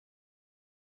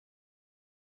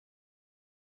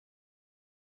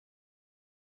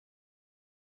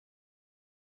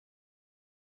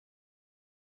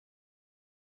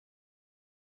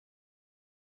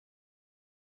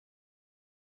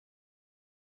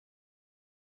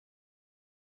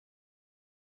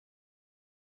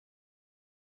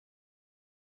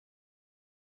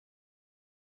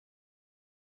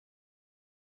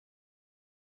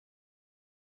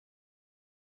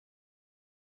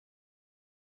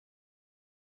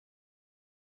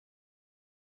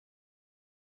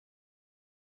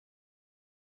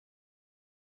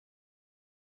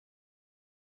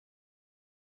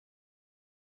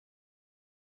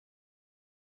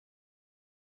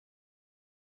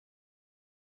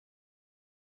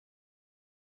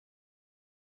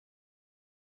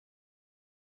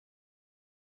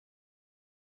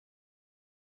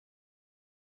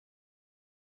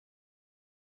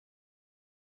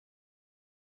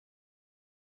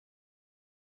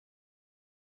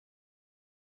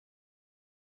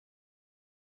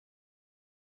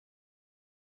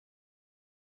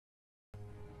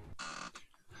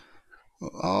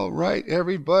Well, all right,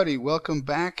 everybody, welcome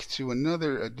back to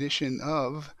another edition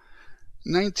of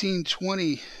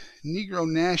 1920 Negro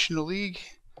National League,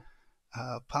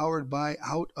 powered by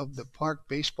Out of the Park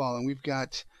Baseball. And we've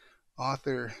got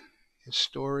author,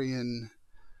 historian,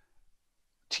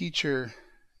 teacher,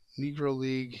 Negro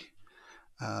League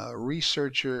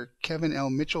researcher Kevin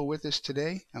L. Mitchell with us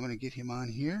today. I'm going to get him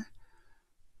on here.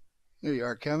 There you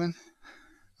are, Kevin.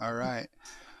 All right.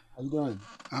 How you doing?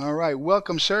 All right.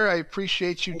 Welcome, sir. I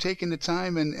appreciate you taking the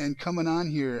time and coming on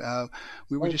here.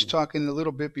 We were Thank just you. talking a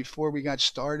little bit before we got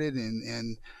started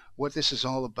and what this is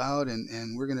all about.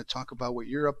 And we're going to talk about what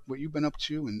you've been up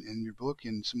to and your book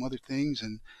and some other things.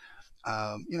 And,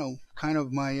 kind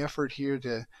of my effort here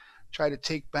to try to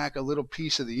take back a little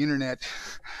piece of the internet,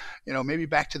 maybe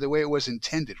back to the way it was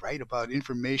intended, right? About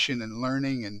information and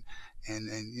learning and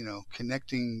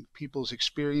connecting people's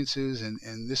experiences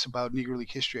and this about Negro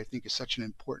League history. I think is such an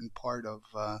important part of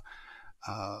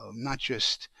not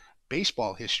just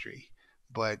baseball history,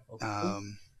 but Okay.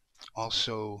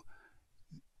 also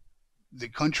the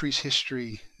country's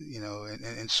history,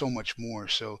 and so much more.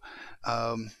 So,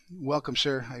 welcome,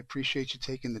 sir. I appreciate you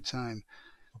taking the time.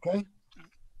 Okay.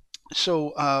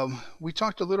 So we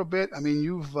talked a little bit. I mean,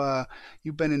 you've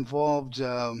been involved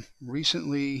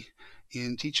recently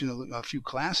in teaching a few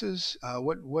classes.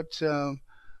 Where's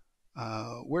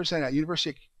that at?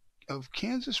 University of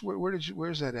Kansas?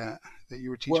 Where's that at? That you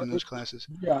were Well, teaching those classes?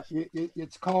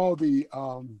 it's called the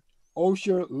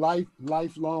Osher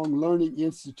Lifelong Learning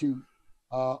Institute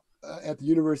uh, at the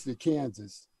University of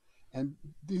Kansas, and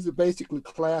these are basically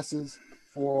classes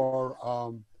for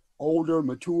older,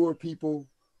 mature people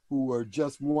who are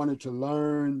just wanted to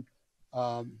learn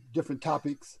different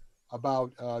topics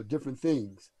about different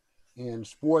things, and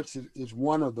sports is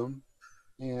one of them.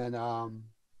 And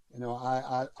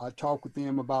I talked with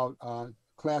them about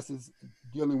classes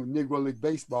dealing with Negro League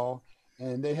baseball,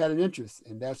 and they had an interest,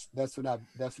 and that's what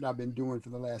I've been doing for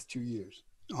the last 2 years.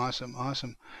 Awesome,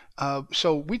 awesome.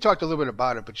 So we talked a little bit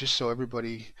about it, but just so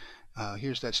everybody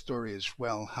hears that story as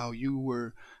well, how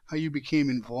you became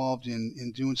involved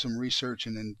in doing some research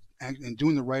and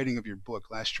doing the writing of your book,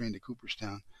 Last Train to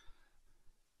Cooperstown.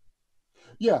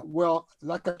 Yeah, well,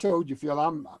 like I told you, Phil,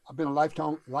 I've been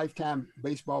a lifetime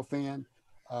baseball fan.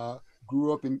 Uh,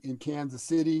 Grew up in Kansas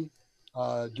City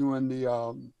during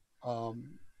the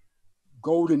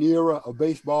golden era of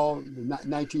baseball, the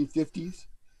 1950s.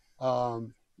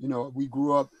 We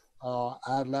grew up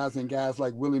idolizing guys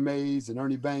like Willie Mays and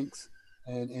Ernie Banks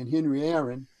and Henry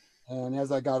Aaron. And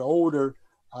as I got older,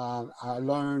 I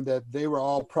learned that they were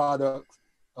all products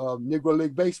of Negro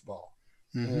League baseball.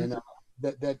 Hmm. And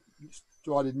that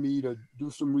started me to do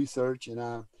some research, and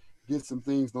I did some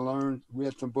things to learn,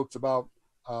 read some books about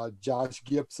Josh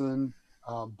Gibson,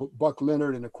 Buck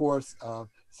Leonard, and of course,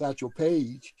 Satchel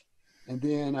Paige. And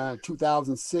then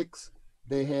 2006,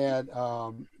 they had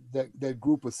that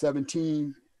group of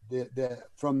 17 that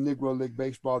from Negro League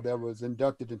Baseball that was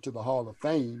inducted into the Hall of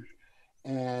Fame.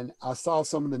 And I saw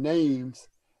some of the names,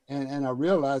 and I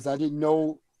realized I didn't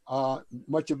know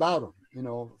much about them.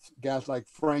 Guys like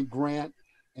Frank Grant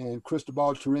and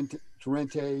Cristobal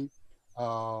Torrente,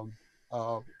 um,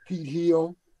 Pete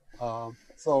Hill.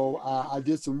 So I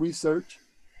did some research,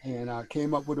 and I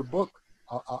came up with a book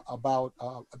about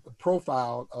the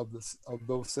profile of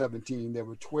those 17. There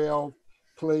were 12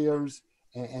 players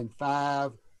and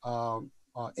five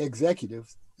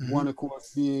executives. Hmm. One, of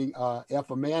course, being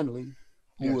Effa Manley,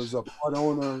 who was Yes. a part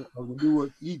owner of the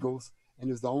Newark Eagles and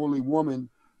is the only woman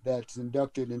that's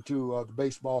inducted into the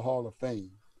Baseball Hall of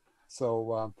Fame.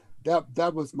 So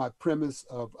that was my premise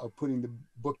of putting the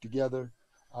book together.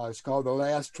 It's called The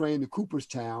Last Train to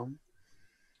Cooperstown,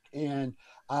 and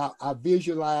I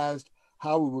visualized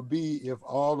how it would be if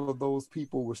all of those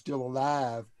people were still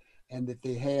alive and that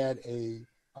they had a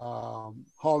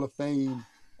Hall of Fame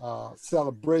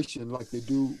celebration like they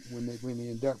do when they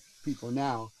induct people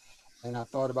now. And I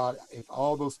thought about if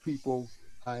all those people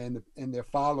and their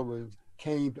followers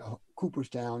came to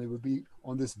Cooperstown, it would be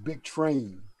on this big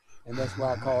train, and that's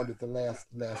why I called it the last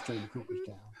train to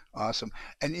Cooperstown. Awesome.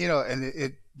 And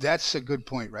and that's a good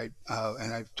point, right?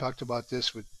 And I've talked about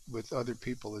this with other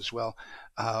people as well.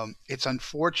 It's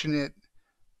unfortunate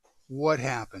what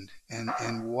happened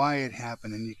and why it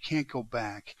happened, and you can't go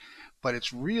back. But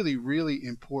it's really, really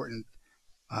important,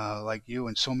 like you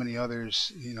and so many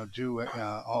others, do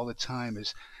all the time,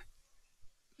 is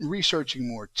researching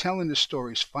more, telling the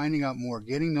stories, finding out more,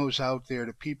 getting those out there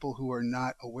to people who are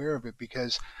not aware of it.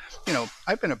 Because,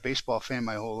 I've been a baseball fan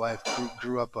my whole life.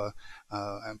 Grew up.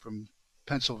 I'm from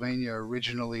Pennsylvania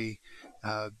originally.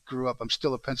 Grew up. I'm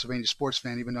still a Pennsylvania sports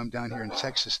fan, even though I'm down here in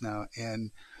Texas now.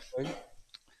 And Okay?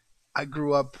 I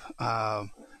grew up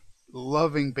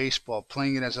loving baseball,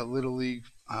 playing it as a little league,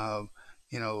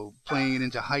 playing it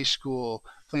into high school,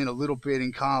 playing a little bit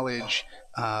in college,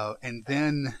 and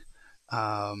then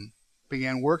um,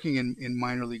 began working in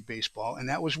minor league baseball. And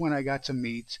that was when I got to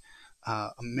meet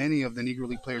many of the Negro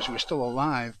League players who were still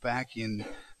alive back in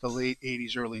the late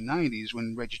 80s, early 90s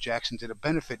when Reggie Jackson did a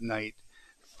benefit night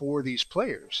for these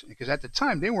players. Because at the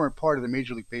time, they weren't part of the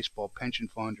Major League Baseball pension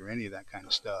fund or any of that kind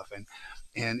of stuff. And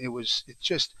it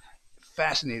just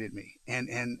fascinated me.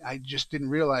 And I just didn't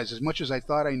realize, as much as I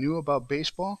thought I knew about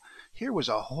baseball, here was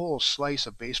a whole slice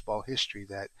of baseball history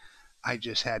that I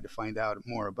just had to find out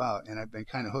more about. And I've been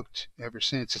kind of hooked ever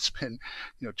since. It's been,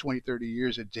 20, 30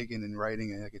 years of digging and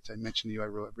writing. And like I mentioned to you,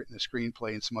 I've written a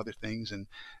screenplay and some other things. And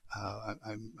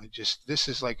I just, this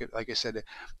is like I said,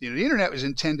 the internet was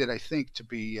intended, I think, to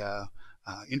be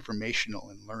informational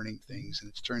and learning things, and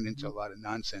it's turned into a lot of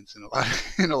nonsense in a lot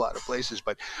in a lot of places.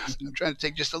 But I'm trying to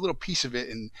take just a little piece of it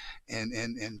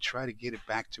and try to get it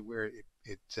back to where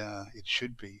it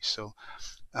should be. So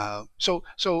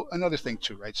another thing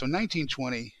too, right? So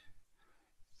 1920,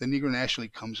 the Negro National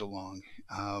League comes along.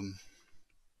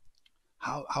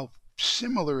 How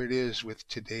similar it is with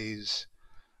today's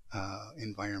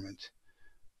environment.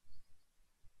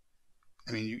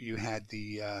 I mean, you had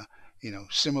the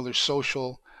similar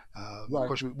social. Of Right.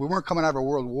 course, we weren't coming out of a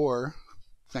world war,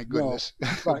 thank No. goodness.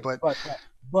 Right. But Right.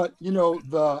 But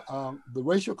the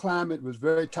racial climate was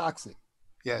very toxic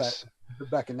back yes,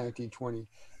 back in 1920,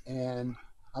 and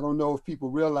I don't know if people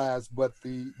realize, but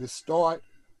the start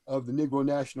of the Negro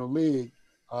National League,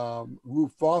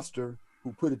 Ruth Foster,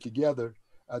 who put it together,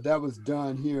 that was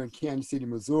done here in Kansas City,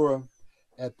 Missouri,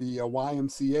 at the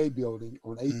YMCA building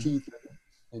on mm-hmm. 18th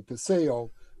and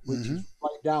Paseo, which Mm-hmm. is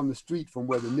right down the street from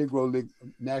where the Negro League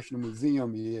National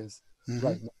Museum is Mm-hmm.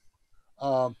 right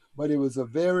now. But it was a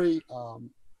very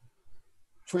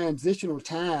transitional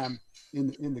time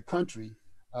in the country.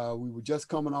 We were just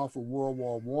coming off of World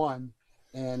War I,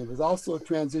 and it was also a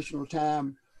transitional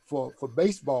time for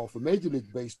baseball, for Major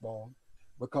League Baseball,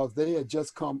 because they had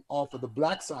just come off of the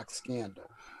Black Sox scandal,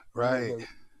 where Right. the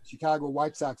Chicago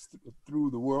White Sox threw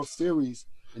the World Series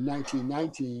in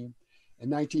 1919, and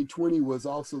 1920 was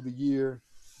also the year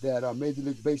that Major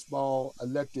League Baseball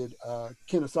elected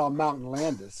Kennesaw Mountain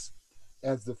Landis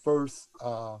as the first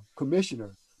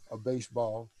commissioner of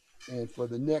baseball. And for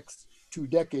the next 2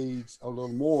 decades, a little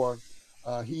more,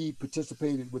 he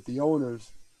participated with the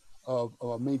owners of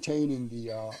maintaining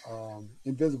the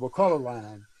invisible color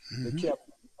line that Mm-hmm. kept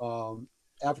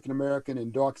African American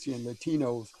and dark skinned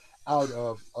Latinos out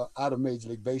of Major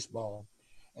League Baseball.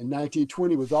 And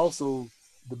 1920 was also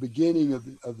the beginning of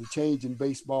the change in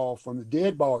baseball from the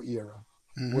dead ball era,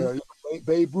 Mm-hmm. where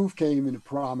Babe Ruth came into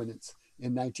prominence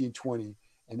in 1920,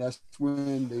 and that's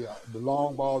when the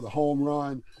long ball, the home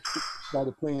run,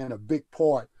 started playing a big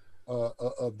part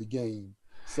of the game.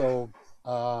 So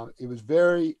it was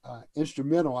very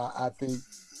instrumental, I think,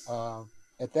 uh,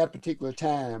 at that particular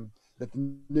time that the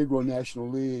Negro National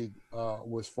League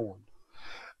was formed.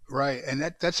 Right, and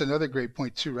that's another great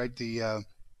point too, right? The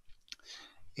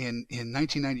in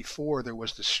 1994 there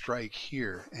was the strike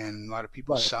here, and a lot of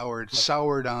people Right, soured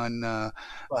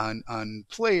right, on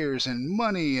players and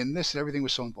money and this and everything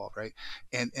was so involved, right?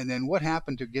 And then what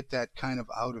happened to get that kind of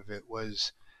out of it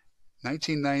was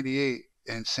 1998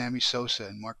 and Sammy Sosa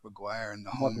and Mark McGuire and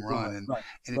the Mark home run, McGuire, right,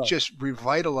 and it right. just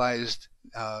revitalized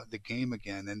the game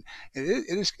again. And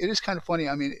it is kind of funny.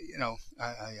 I mean,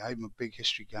 I'm a big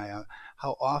history guy.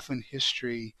 How often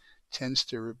history tends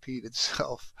to repeat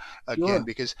itself again, Sure,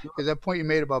 because that point you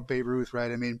made about Babe Ruth,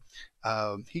 right? I mean,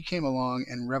 he came along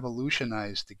and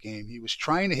revolutionized the game. He was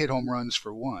trying to hit home runs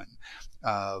for one,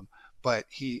 uh, but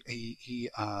he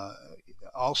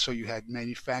also, you had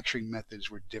manufacturing methods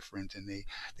were different, and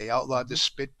they outlawed the mhm,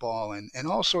 spitball and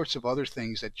all sorts of other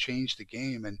things that changed the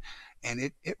game, and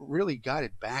it really got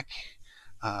it back,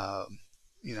 um,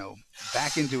 you know,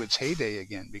 back into its heyday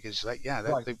again. Because like, yeah,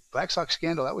 that right. the Black Sox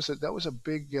scandal, that was a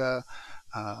big a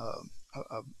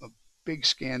big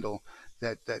scandal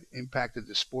that impacted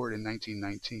the sport in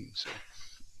 1919.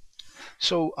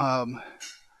 So I'm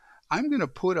going to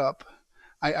put up.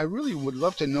 I really would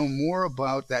love to know more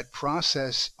about that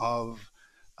process of,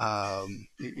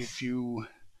 if you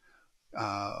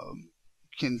um,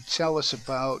 can tell us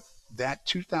about that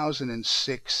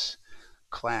 2006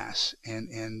 class,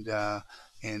 and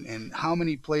how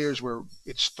many players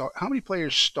how many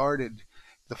players started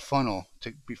the funnel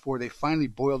before they finally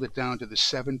boiled it down to the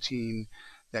 17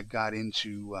 that got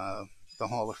into the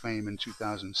Hall of Fame in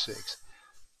 2006.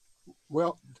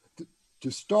 Well, to,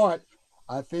 to start,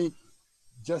 I think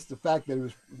just the fact that it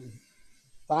was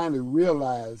finally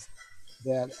realized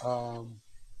that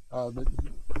the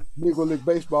Negro League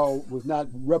Baseball was not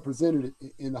represented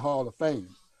in the Hall of Fame.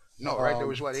 No, right? There Um,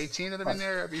 was what 18 of them in right,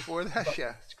 there before that. right,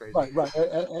 Yeah, it's crazy. right.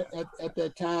 At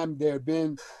that time, there had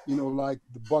been, like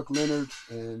the Buck Leonards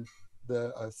and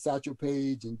the Satchel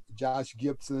Paige and Josh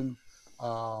Gibson,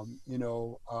 and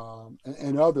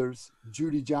others,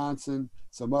 Judy Johnson,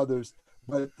 some others,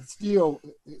 but still,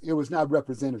 it was not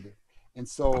representative. And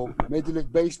so, Major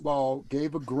League Baseball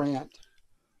gave a grant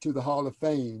to the Hall of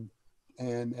Fame,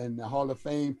 and the Hall of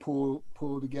Fame pulled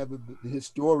together the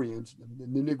historians,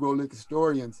 the Negro League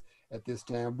historians at this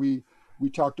time. We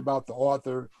talked about the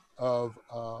author of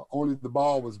Only the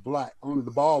Ball Was Black, Only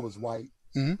the Ball Was White,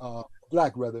 Hmm. uh,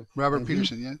 Black rather, Robert and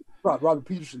Peterson, yeah. Robert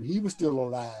Peterson, he was still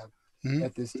alive Hmm.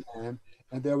 at this time,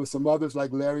 and there were some others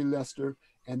like Larry Lester,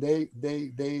 and they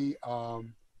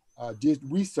did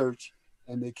research,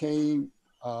 and they came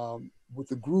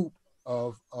with a group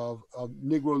of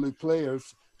Negro League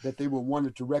players that they were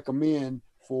wanted to recommend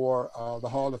for the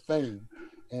Hall of Fame,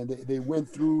 and they went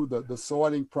through the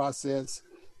sorting process,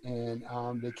 and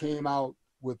they came out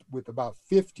with about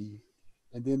 50,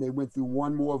 and then they went through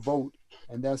one more vote,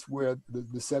 and that's where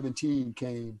the 17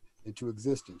 came into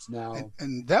existence. Now,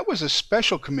 And that was a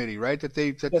special committee, right? That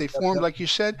they yes, formed, like you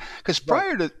said, because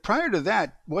right. prior to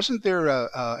that, wasn't there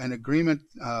an agreement?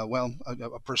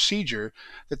 A procedure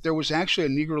that there was actually a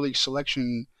Negro League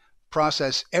selection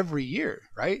process every year,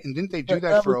 right? And didn't they do That, that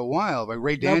that for was a while? Like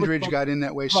Ray that was Dandridge from got in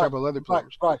that way, right, several other right,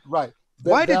 players. right.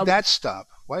 Why did That was that stop?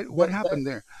 What that happened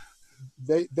there?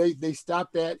 they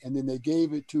stopped that, and then they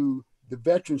gave it to the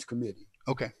Veterans Committee.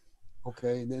 Okay,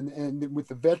 Okay, and then with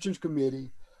the Veterans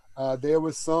Committee, there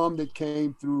was some that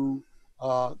came through,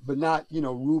 but not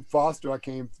Rube Foster. I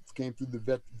came through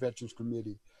the Veterans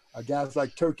Committee. Guys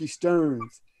like Turkey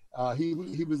Stearns,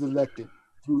 he was elected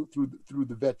through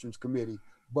the Veterans Committee.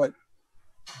 But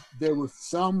there was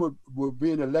some were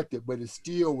being elected, but it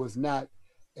still was not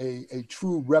a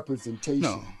true no, representation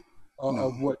no.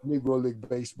 of what Negro League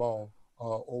Baseball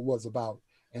or was about.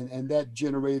 And that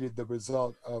generated the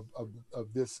result of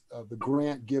this of the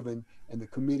grant given and the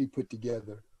committee put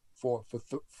together for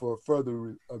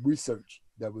further research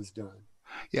that was done.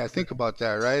 Yeah, think about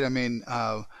that, right? I mean,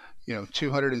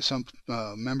 200 and some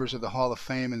members of the Hall of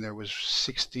Fame, and there was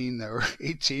 16 or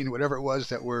 18, whatever it was,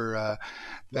 Right.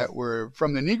 that were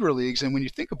from the Negro Leagues. And when you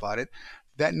think about it,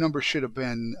 that number should have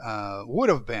been would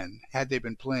have been had they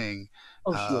been playing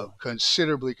Oh, sure.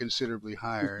 considerably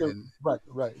higher. And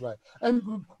Right.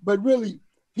 And but really,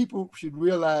 people should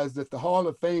realize that the Hall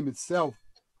of Fame itself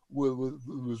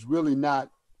was really not.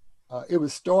 It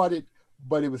was started,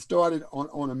 but it was started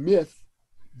on a myth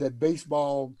that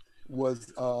baseball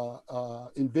was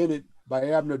invented by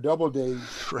Abner Doubleday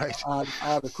right, out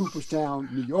of Cooperstown,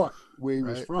 New York, where he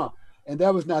was right, from, and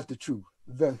that was not the truth.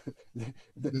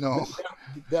 no,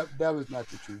 That was not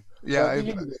the truth. yeah, But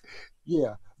anyway,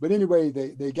 yeah. But anyway,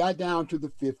 they got down to the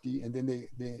 50, and then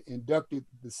they inducted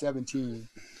the 17.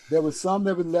 There was some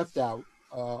that were left out.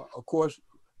 Of course,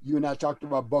 you and I talked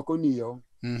about Buck O'Neill,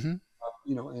 hmm,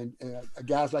 and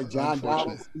guys like John unfortunate.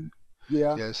 Donaldson.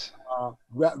 Yeah, Yes,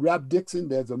 Rap Dixon.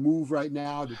 There's a move right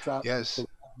now to try yes, for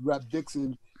Rap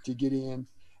Dixon to get in,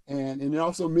 and then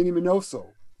also Minnie Minoso,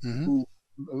 hmm, who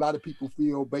a lot of people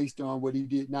feel based on what he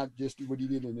did, not just what he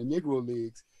did in the Negro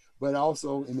leagues, but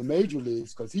also in the major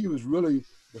leagues, because he was really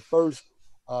the first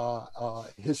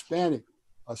Hispanic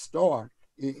star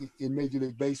in Major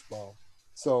League Baseball.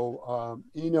 So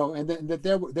and then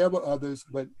there were others,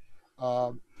 but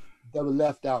uh, that were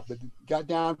left out. But got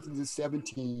down to the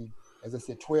 17, as I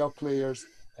said, 12 players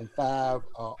and five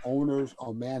owners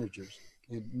or managers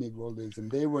in Negro leagues,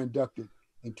 and they were inducted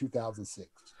in 2006.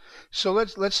 So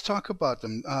let's talk about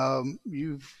them.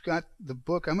 You've got the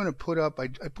book. I'm going to put up. I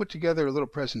put together a little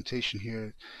presentation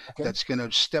here Okay. that's going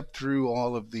to step through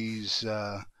all of these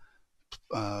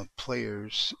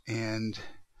players, and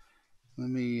let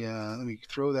me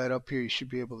throw that up here. You should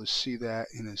be able to see that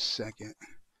in a second.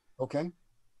 Okay.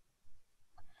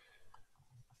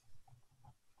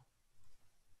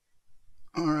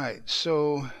 All right.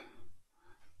 So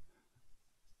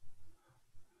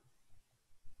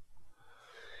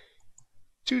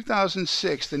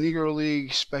 2006, the Negro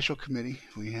League Special Committee.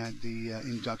 We had the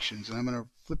inductions, and I'm going to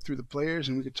flip through the players,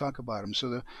 and we could talk about them. So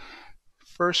the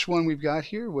first one we've got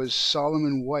here was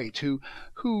Solomon White, who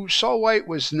Saul White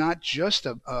was not just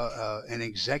an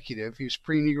executive. He was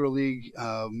pre-Negro League,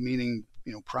 meaning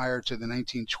prior to the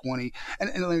 1920.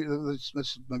 And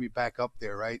let's maybe back up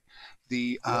there, right?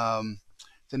 The Yep.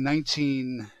 the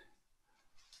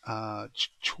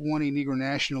 1920 Negro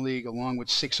National League, along with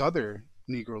six other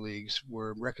Negro leagues,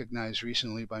 were recognized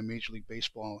recently by Major League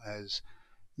Baseball as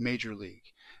major league.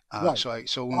 Right.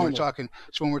 So when we're Finally.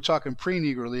 talking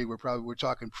pre-Negro League, we're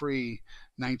talking pre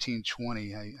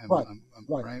 1920. Right. I'm Right.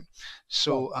 right. Right.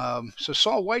 So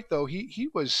Saul White though he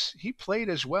played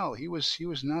as well. He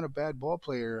was not a bad ball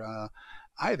player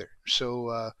either.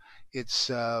 It's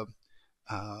uh,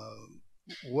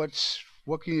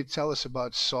 what can you tell us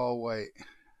about Saul White?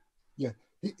 Yeah.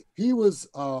 He was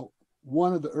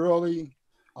one of the early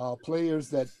players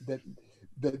that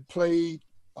played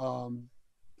um,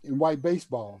 in white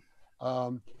baseball.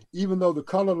 Um, Even though the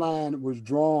color line was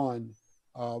drawn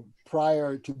uh,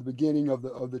 prior to the beginning of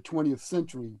the 20th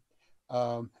century,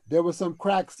 there were some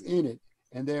cracks in it,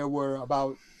 and there were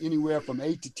about anywhere from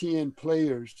 8 to 10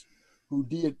 players who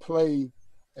did play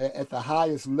at the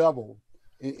highest level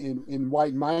in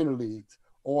white minor leagues.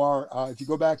 Or if you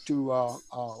go back to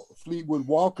Fleetwood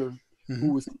Walker, who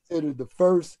Hmm. was considered the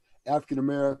first African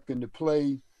American to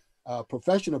play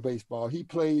professional baseball. He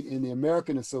played in the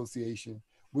American Association,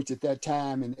 which at that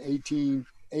time in the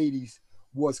 1880s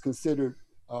was considered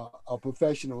a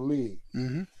professional league.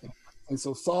 Hmm. And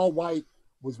so Saul White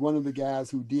was one of the guys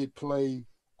who did play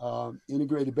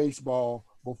integrated baseball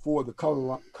before the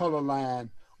color line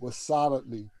was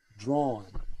solidly drawn.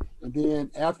 And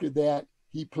then after that,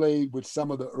 he played with some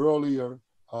of the earlier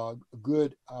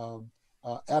good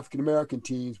African American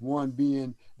teams, one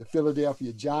being the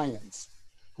Philadelphia Giants,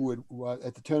 who had,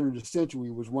 at the turn of the century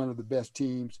was one of the best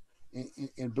teams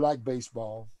in black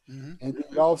baseball. Hmm. And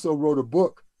he also wrote a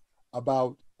book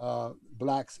about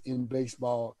blacks in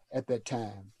baseball at that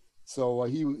time. So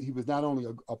he was not only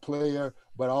a player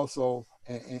but also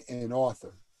an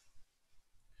author.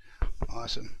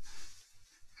 Awesome.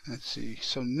 Let's see.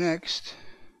 So next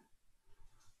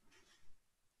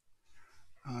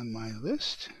on my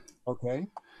list. Okay.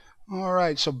 All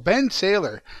right. So Ben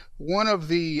Taylor, one of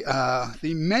the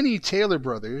many Taylor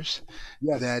brothers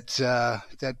Yes.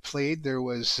 that played. There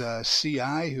was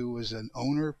Ci, who was an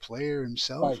owner player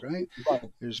himself, Right. right?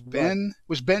 Right. There's Right. Ben.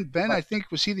 Was Ben? I Right.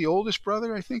 think was he the oldest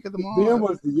brother? I think of them all. Ben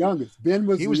was the youngest. Ben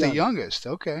was He the was the youngest. youngest.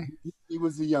 Okay. He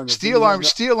was the youngest. Then he had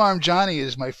Steel Arm Johnny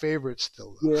is my favorite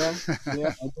still yeah, though.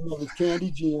 yeah. And then there was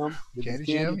Candy Jim. There was Candy Candy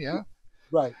Jim, yeah.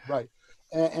 Right, right.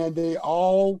 And they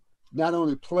all not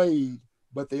only played,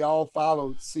 but they all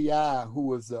followed CI, who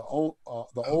was the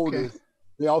Okay. oldest.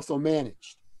 They also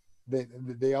managed.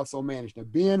 They also managed. Now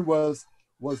Ben was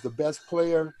the best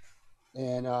player,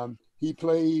 and he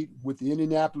played with the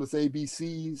Indianapolis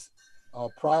ABCs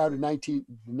prior to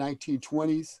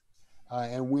 1920s.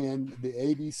 And when the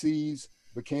ABCs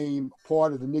became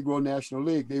part of the Negro National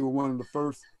League, they were one of the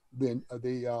first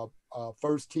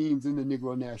first teams in the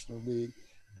Negro National League.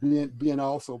 Ben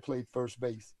also played first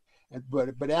base,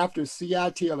 but after C.I.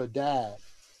 Taylor died,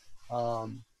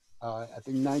 I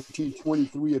think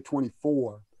 1923 or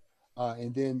 24,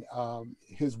 and then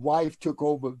his wife took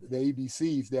over the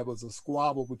ABCs. There was a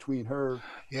squabble between her and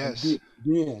Yes.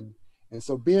 Ben, and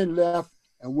so Ben left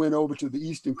and went over to the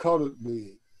Eastern Colored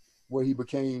League, where he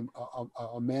became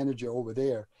a manager over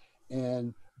there.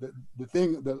 And the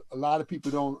thing that a lot of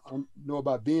people don't know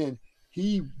about Ben,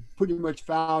 he pretty much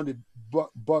founded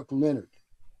Buck Leonard,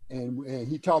 and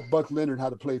he taught Buck Leonard how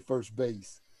to play first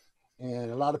base.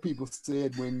 And a lot of people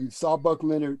said when you saw Buck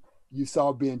Leonard, you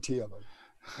saw Ben Taylor,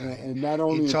 and not He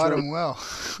only in taught terms him well.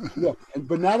 yeah,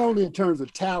 but not only in terms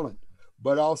of talent,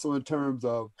 but also in terms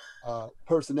of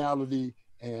personality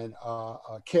and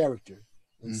character.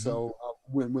 And Hmm. so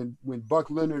when Buck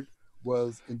Leonard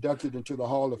was inducted into the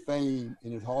Hall of Fame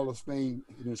in his Hall of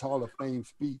Fame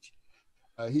speech,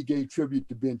 he gave tribute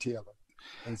to Ben Taylor.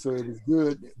 And so it was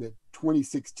good that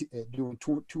 2016, during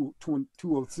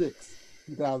 2006,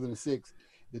 2006,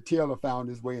 that Taylor found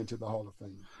his way into the Hall of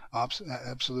Fame.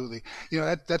 Absolutely.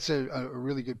 That's a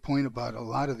really good point about a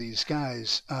lot of these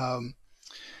guys.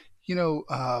 You know,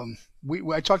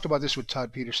 I talked about this with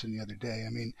Todd Peterson the other day. I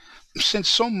mean, since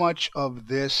so much of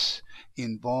this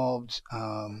involved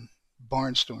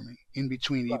barnstorming in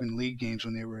between Right, even league games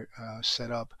when they were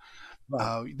set up,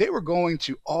 right, they were going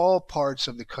to all parts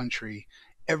of the country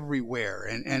everywhere.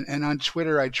 And on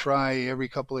Twitter, I try every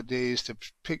couple of days to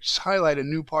highlight a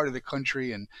new part of the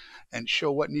country and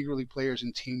show what Negro League players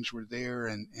and teams were there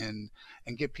and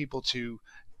get people to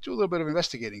do a little bit of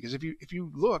investigating. Because if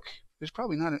you look, there's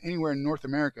probably not anywhere in North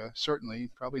America, certainly,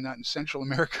 probably not in Central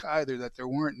America either, that there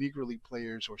weren't Negro League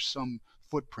players or some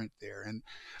footprint there.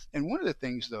 And one of the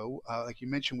things, though, like you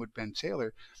mentioned with Ben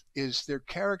Taylor, is their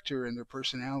character and their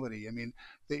personality. I mean,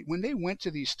 when they went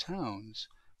to these towns,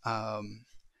 um,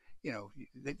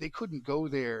 they couldn't go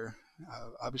there,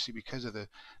 obviously because of the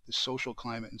social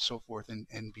climate and so forth,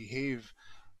 and behave.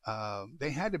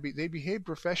 They behaved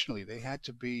professionally. They had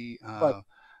to be right,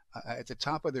 at the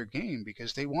top of their game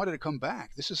because they wanted to come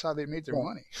back. This is how they made their right,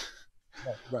 money.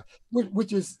 right.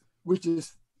 Which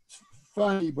is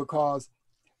funny because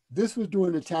this was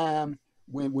during the time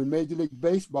when Major League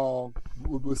Baseball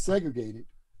was segregated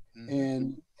Hmm.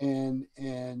 and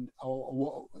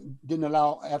didn't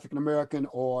allow African American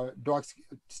or dark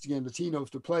skinned Latinos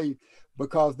to play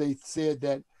because they said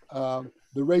that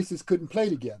the races couldn't play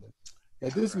together.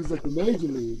 That Yeah, this was at right. the major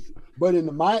league, but in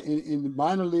the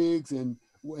minor leagues and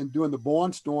during the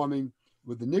barnstorming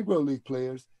with the Negro League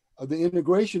players, the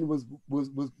integration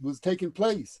was taking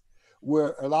place,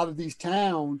 where a lot of these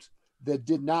towns that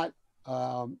did not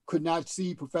could not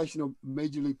see professional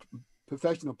major league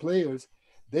professional players,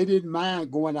 they didn't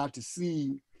mind going out to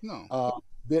see No, uh,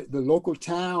 the local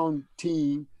town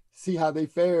team, see how they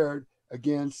fared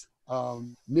against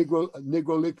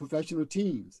Negro League professional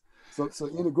teams. So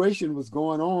integration was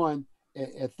going on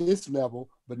at this level,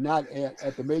 but not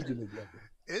at the major league level.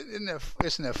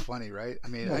 isn't that funny, right? I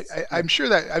mean, Yes, I'm yes, sure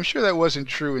that wasn't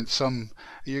true in some.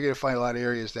 You're going to find a lot of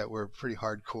areas that were pretty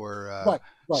hardcore right,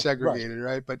 right, right, segregated,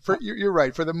 right? But right, you're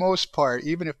right. For the most part,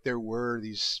 even if there were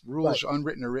these right, rules,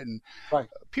 unwritten or written, right,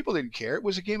 people didn't care. It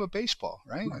was a game of baseball,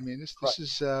 right? I right, mean, right,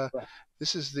 right,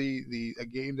 this is the a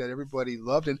game that everybody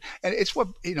loved, and it's what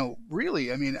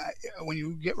really. I mean, when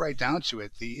you get right down to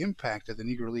it, the impact of the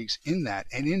Negro Leagues in that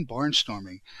and in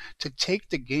barnstorming to take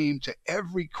the game to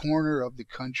every corner of the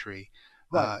country.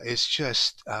 right, Is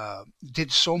just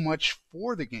did so much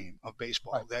for the game of right,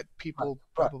 baseball that right, people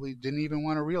right. probably didn't even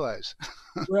want to realize.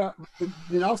 Well,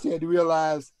 then also you had to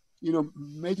realize,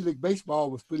 Major League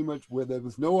Baseball was pretty much where there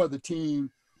was no other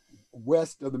team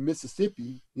west of the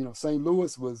Mississippi. St.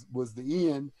 Louis was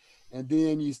the end, and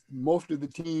then most of the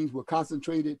teams were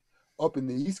concentrated up in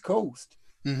the East Coast.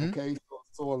 Hmm. Okay,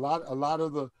 so a lot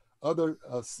of the other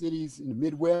cities in the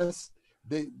Midwest,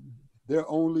 they their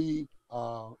only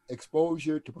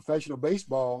exposure to professional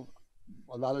baseball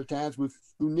a lot of times was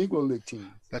through Negro League teams.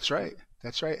 That's right.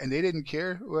 That's right. And they didn't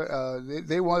care.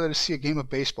 They wanted to see a game of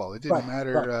baseball. It didn't Right, right,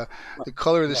 matter right, the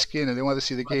color of the right, skin, and they wanted to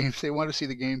see the right, game. They wanted to see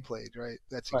the game played. Right.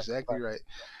 That's right, exactly right. right.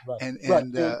 Right, And right,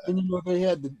 and and they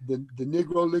had the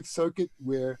Negro League circuit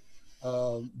where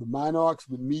the Monarchs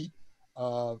would meet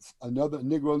another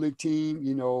Negro League team,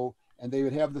 and they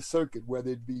would have the circuit,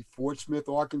 whether it be Fort Smith,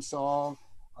 Arkansas,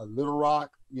 Little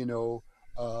Rock,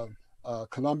 uh,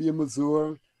 Columbia,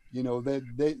 Missouri.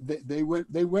 They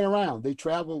went around, they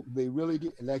traveled, they really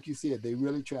did, like you said, they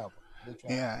really traveled, they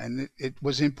traveled. yeah, and it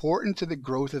was important to the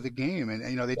growth of the game. And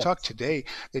they talk Yes, today.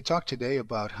 They talk today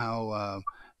about how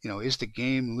is the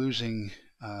game losing?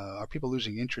 Are people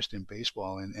losing interest in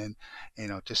baseball? And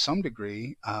to some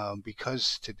degree,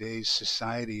 because today's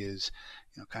society is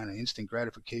kind of instant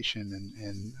gratification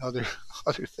and other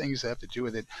other things that have to do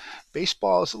with it.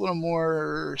 Baseball is a little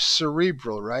more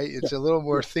cerebral, right? It's yes, a little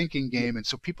more yes, thinking yes, game, and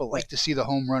so people right, like to see the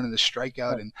home run and the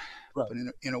strikeout. right, And right, but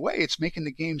in a way, it's making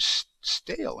the game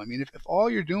stale. I mean, if all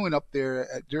you're doing up there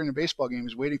during a baseball game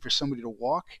is waiting for somebody to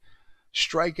walk,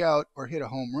 strike out, or hit a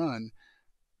home run,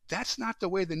 that's not the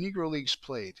way the Negro Leagues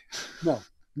played. no,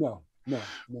 no, no,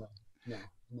 no, no,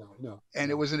 no, no,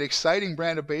 And it no. was an exciting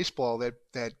brand of baseball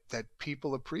that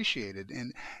people appreciated.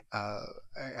 And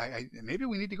maybe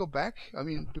we need to go back. I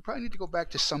mean, we probably need to go back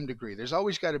to some degree. There's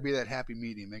always got to be that happy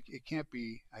medium. It can't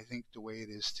be, I think, the way it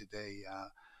is today.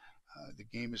 The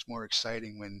game is more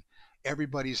exciting when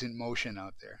everybody's in motion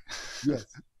out there. Yes,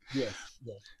 yes,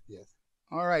 yes, yes.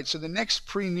 All right, so the next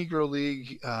pre-Negro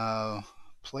League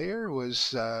player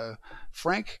was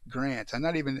Frank Grant. I'm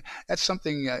not even. That's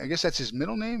something. I guess that's his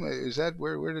middle name. Is that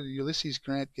where did Ulysses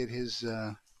Grant get his?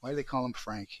 Why do they call him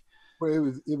Frank? Well,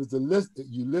 it was the list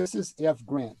Ulysses F.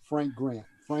 Grant, Frank Grant.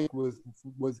 Frank was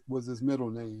his middle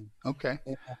name, Okay.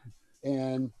 and,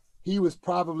 and he was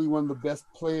probably one of the best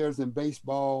players in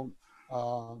baseball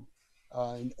uh,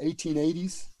 in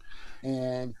 1880s,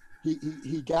 and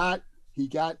he got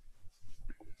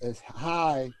as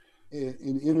high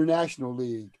in international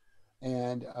league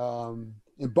and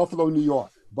in Buffalo, New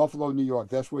York.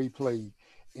 That's where he played,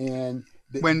 and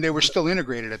the, When they were still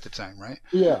integrated at the time, right?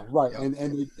 yeah, right. Yep.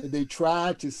 And they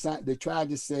tried to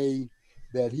say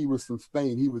that he was from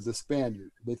Spain. He was a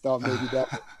Spaniard. They thought maybe that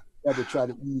would try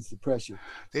to ease the pressure,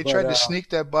 They but tried to sneak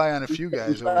that by on a few they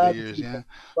guys over the tried to years. keep that. Yeah.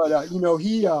 But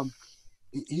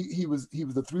he was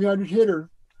a 300 hitter,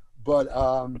 but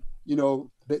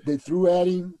they threw at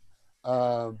him.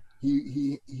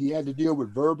 He had to deal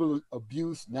with verbal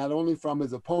abuse not only from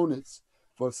his opponents,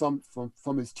 for some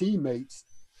from his teammates.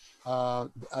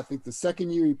 I think the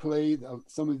second year he played,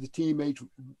 some of the teammates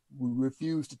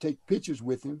refused to take pictures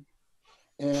with him,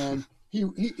 and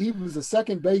he was a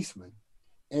second baseman,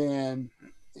 and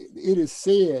it is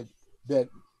said that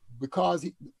because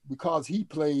he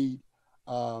played,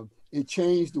 it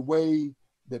changed the way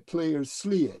that players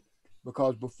slid.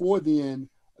 Because before then,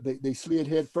 they slid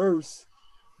head first,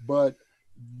 but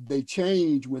they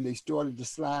changed when they started to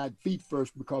slide feet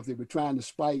first because they were trying to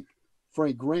spike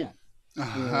Frank Grant.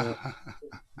 And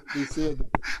they said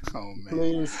that Oh the man.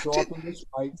 players Did sharpened their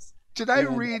spikes did I and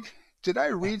read did I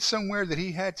read somewhere that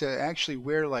he had to actually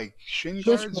wear like shin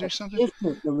shin guards or splints, something? shin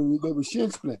splints. They were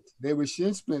shin splints. They were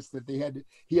shin splints that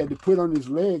he had to put on his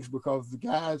legs because the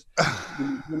guys when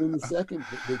he went in the second,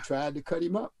 they tried to cut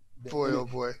him up, Boy, and oh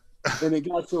boy. it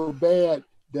got so bad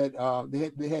that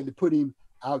they had to put him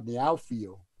out in the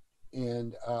outfield,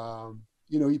 and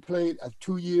he played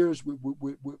 2 years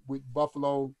with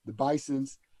Buffalo, the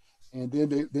Bisons, and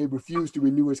then they refused to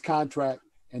renew his contract,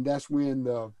 and that's when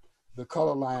the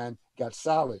color line got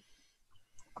solid.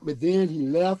 But then he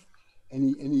left, and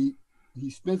he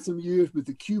spent some years with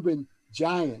the Cuban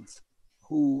Giants,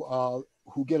 who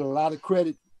get a lot of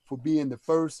credit for being the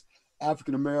first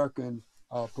African American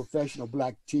professional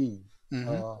black team.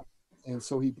 Hmm. Uh, and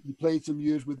so he played some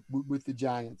years with the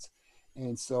Giants,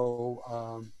 and so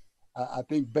I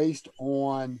think based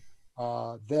on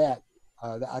that,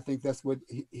 I think that's what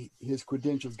his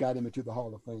credentials got him into the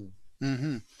Hall of Fame.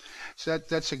 Hmm. So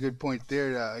that's a good point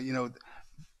there.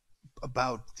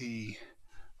 About the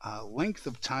length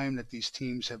of time that these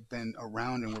teams have been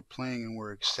around and were playing and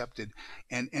were accepted.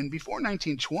 And before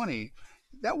 1920,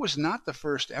 that was not the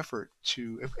first effort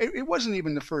to. It wasn't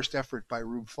even the first effort by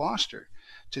Rube Foster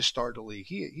to start a league.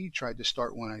 He tried to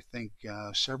start one, I think,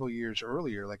 several years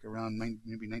earlier, like around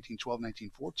maybe 1912,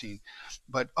 1914.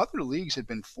 But other leagues had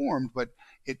been formed, but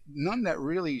none that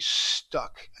really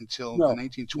stuck until the No, no,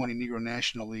 1920 Negro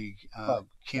National League right,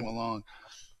 came right, along.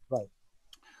 right.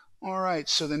 All right,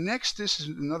 so this is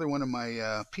another one of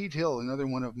my Pete Hill, another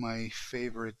one of my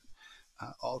favorite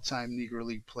all-time Negro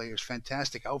League players.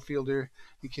 Fantastic outfielder.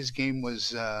 I think his game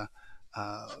was uh,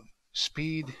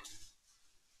 speed,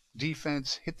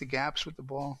 defense, hit the gaps with the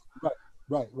ball. Right,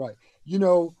 right, right. You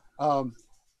know,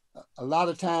 a lot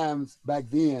of times back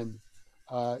then,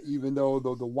 even though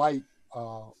the white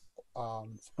uh,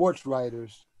 sports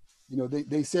writers,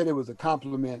 they said it was a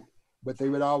compliment, but they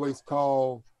would always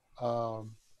call a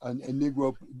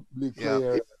Negro league Yep,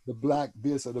 player the black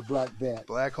this or the black that.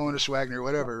 Black Honus Wagner,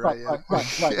 whatever. Right, Right? right, Yep. right,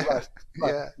 right, Yeah, right,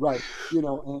 right, yeah. right.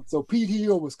 And so Pete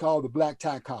Hill was called the Black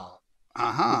Tie Cobb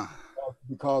Uh huh.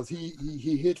 because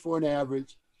he hit for an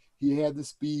average. He had the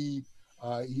speed.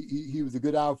 He was a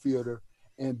good outfielder,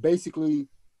 and basically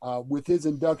with his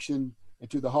induction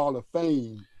into the Hall of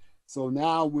Fame. So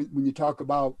now when you talk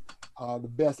about the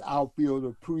best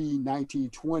outfielder pre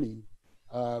 1920,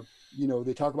 uh,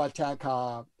 they talk about Ty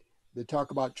Cobb, they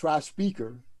talk about Tri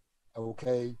Speaker,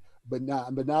 okay, but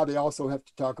now they also have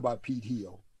to talk about Pete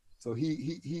Hill. So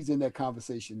he's in that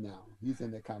conversation now. He's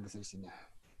in that conversation now.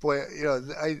 Boy,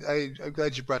 I'm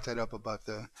glad you brought that up about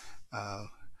uh,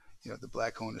 the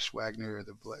Black Honus Wagner,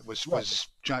 the black, Right,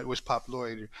 was Pop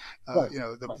Lloyd, right,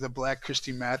 the right, Black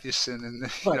Christy Mathewson,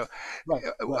 and right, right,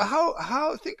 right.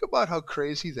 how think about how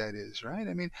crazy that is, right?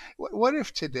 I mean, what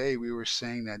if today we were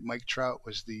saying that Mike Trout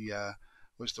was the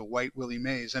white Willie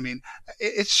Mays? I mean,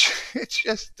 it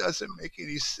just doesn't make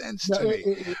any sense No, to me.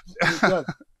 it does.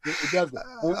 It doesn't.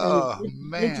 And Oh it's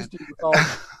man. interesting because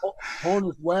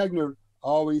Honus Wagner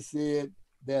always said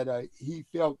that he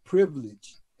felt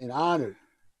privileged and honored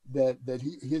that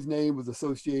his name was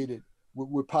associated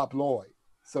with Pop Lloyd.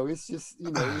 So it's just,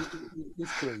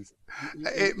 it's crazy.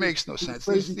 It makes no It's a sense.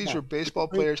 crazy These were time. It's a baseball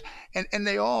crazy. players, and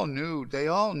they all knew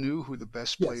who the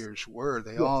best Yes, players were.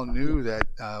 They yes, all yes. knew that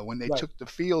when they Right, took the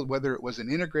field, whether it was an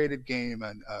integrated game,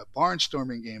 a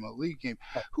barnstorming game, a league game,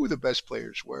 right, who the best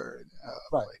players were.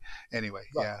 right, Boy. Anyway,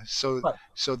 right, yeah. So right.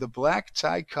 so the black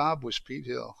tie cob was Pete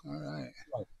Hill. All right.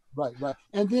 Right, right, right.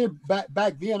 And then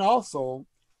back then also,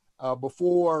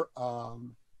 before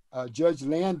Judge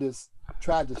Landis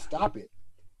tried to stop it,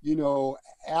 you know,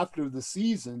 after the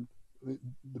season,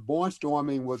 the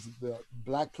barnstorming was the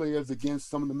black players against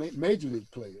some of the major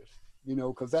league players.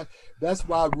 Because that's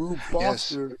why Rube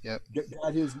Yes. Foster Yep.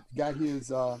 got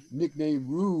his nickname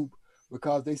Rube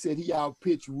because they said he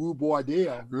outpitched Rube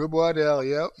Wardell. Rube Waddell.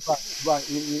 Yep. Right, right,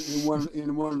 in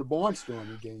one of the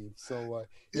barnstorming games. So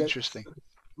yeah, Interesting.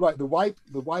 right. The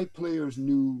white players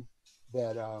knew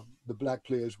that the black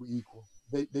players were equal.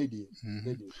 They did. Hmm.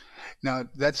 They did. Now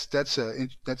that's an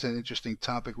interesting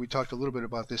topic. We talked a little bit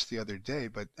about this the other day,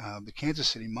 but the Kansas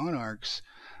City Monarchs,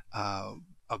 uh,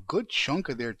 a good chunk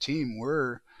of their team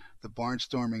were the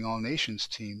barnstorming All Nations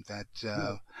team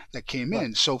Right, that came right,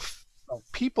 in. So right,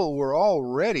 people were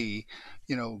already,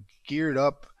 geared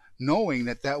up knowing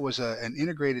that that was an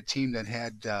integrated team that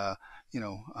had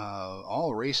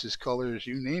all races, colors,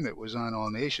 you name it, was on All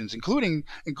Nations, including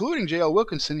J.L.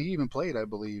 Wilkinson. He even played, I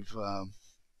believe,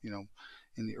 you know,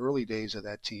 in the early days of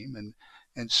that team.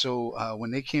 And so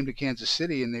when they came to Kansas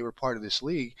City and they were part of this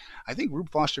league, I think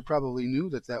Rube Foster probably knew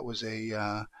that that was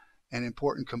a an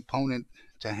important component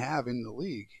to have in the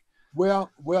league.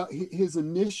 Well, his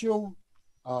initial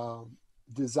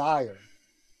desire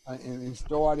in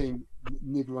starting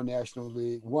Negro National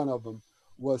League, one of them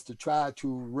was to try to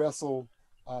wrestle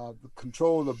the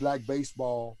control of black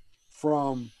baseball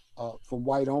from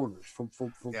white owners,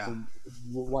 Yeah, from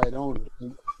white owners,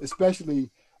 and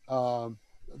especially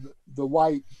the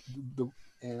white the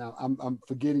and I'm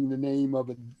forgetting the name of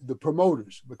it, the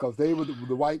promoters, because they were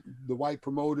the white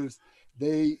promoters.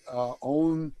 They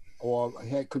owned or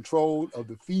had control of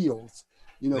the fields,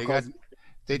 they got because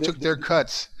they they, took their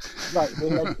cuts. right, they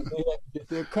had to get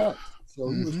their cuts. So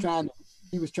Hmm.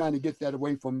 he was trying to get that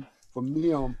away from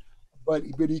them, but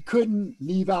he couldn't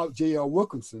leave out J.L.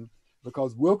 Wilkinson,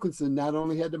 because Wilkinson not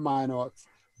only had the Monarchs,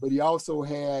 but he also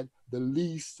had the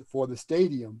lease for the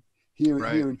stadium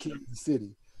Right. here in Kansas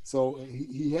City. So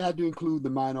he had to include the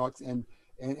Monarchs, and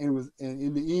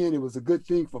in the end it was a good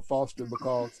thing for Foster,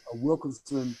 because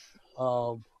Wilkinson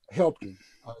helped him.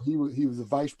 He was a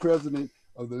vice president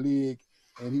of the league,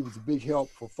 and he was a big help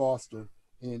for Foster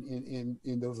in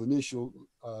those initial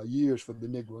years for the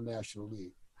Negro National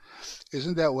League.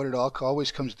 Isn't that what it all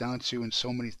always comes down to in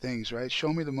so many things, right?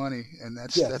 Show me the money, and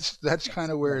Yes, that's yes,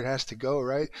 kind of where right, it has to go,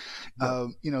 right? yes,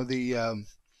 The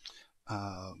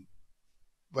uh,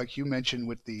 like you mentioned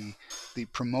with the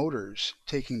promoters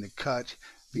taking the cut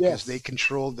because they yes,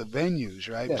 controlled the venues,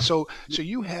 right? yes, So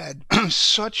you had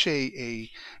such a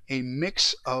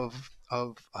mix of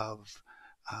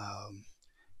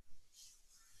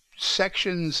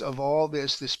sections of all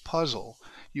this puzzle.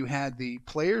 You had the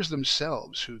players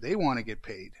themselves who they want to get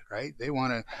paid, right? They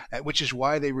want to, which is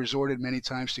why they resorted many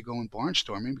times to going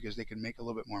barnstorming, because they can make a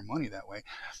little bit more money that way.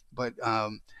 But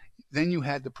then you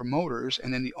had the promoters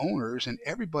and then the owners, and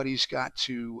everybody's got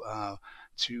to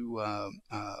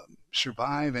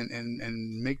survive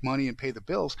and make money and pay the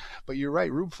bills. But you're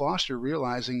right, Rube Foster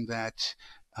realizing that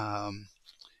um,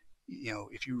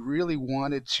 if you really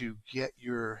wanted to get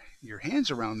your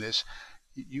hands around this,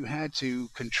 you had to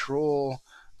control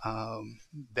um,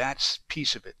 that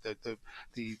piece of it, the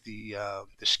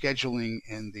scheduling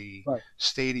and the right,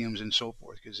 stadiums and so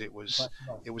forth, because right,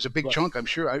 right, it was a big right. chunk. I'm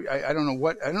sure. I don't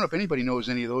know if anybody knows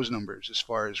any of those numbers as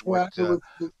far as Yeah, it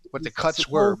what the was cuts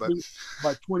were, but supposedly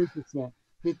about 20%,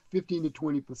 15 to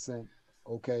 20%.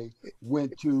 Okay,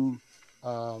 went to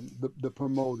the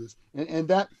promoters, and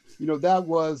that that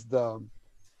was um,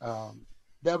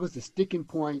 the sticking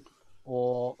point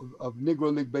or of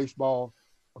Negro League baseball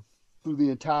through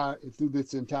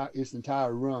its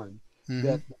entire run, hmm.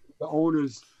 that the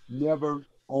owners never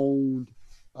owned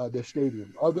their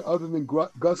stadium, other than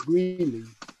Gus Greenlee,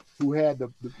 who had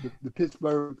the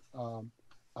Pittsburgh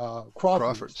Crawfords.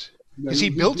 Crawford's, You know, because he he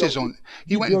built his built own.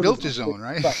 He he went and built his built own his stadium. own,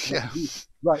 right?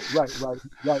 Right, right, Yeah.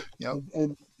 right. Yep.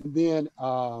 And then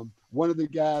one of the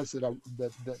guys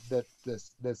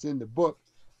that's in the book,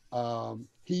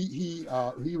 he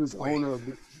was Boy. owner of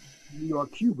the New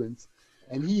York Cubans,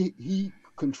 and he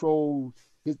controlled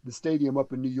the stadium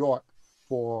up in New York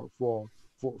for for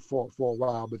for a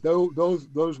while. But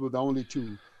those were the only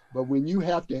two. But when you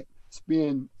have to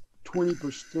spend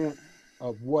 20%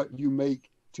 of what you make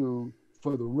to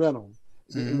for the rental,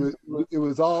 Hmm. it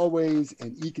was always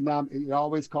an economic. It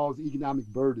always caused economic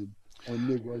burden on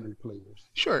Negro League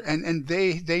players. Sure, and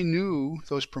they knew,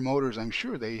 those promoters. I'm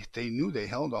sure they knew they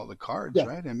held all the cards, Yes,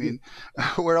 right? I yes, mean,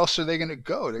 where else are they going to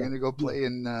go? They're yes, going to go yes. play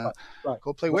in Right, right,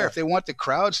 go play where? right, If they want the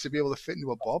crowds to be able to fit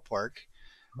into a ballpark,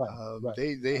 right, right.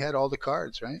 they had all the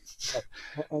cards, right? Right.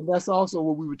 And that's also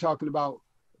what we were talking about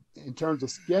in terms of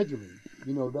scheduling.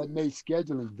 That made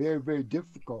scheduling very, very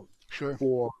difficult Sure.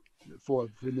 for for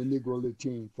the Negro League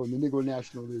team, for the Negro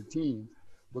National League teams,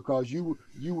 because you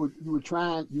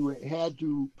had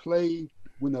to play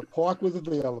when the park was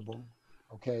available,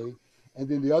 okay. And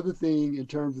then the other thing, in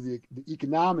terms of the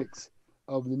economics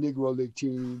of the Negro League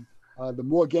team, the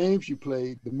more games you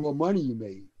played, the more money you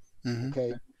made. Hmm.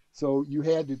 Okay, so you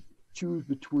had to choose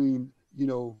between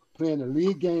playing a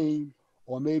league game,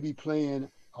 or maybe playing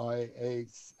a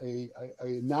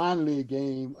non-league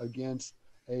game against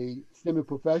a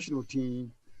semi-professional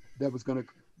team that was going to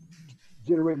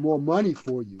generate more money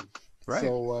for you. Right.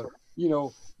 So you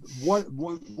know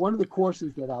one of the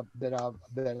courses that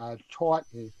I taught,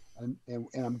 and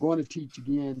I'm going to teach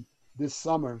again this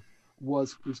summer,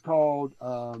 was called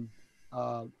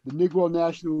the Negro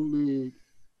National League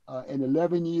an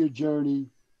 11-year journey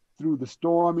through the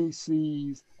stormy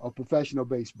seas of professional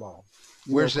baseball.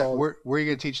 Where's that? Called Where are you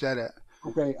gonna teach that at?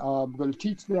 okay. I'm going to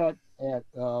teach that at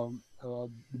the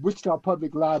Wichita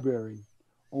Public Library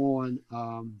on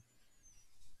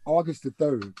August the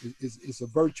 3rd. It's a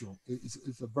virtual.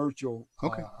 It's a virtual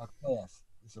Okay, class.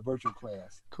 It's a virtual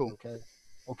class. cool. Okay,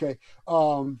 okay.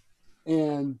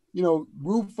 And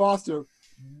Rube Foster,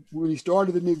 when he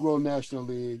started the Negro National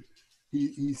League,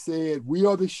 he said, "We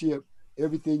are the ship.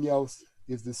 Everything else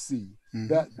is the sea." Hmm.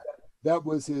 That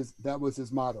was his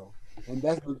motto, and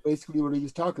that's basically what he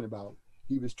was talking about.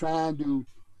 He was trying to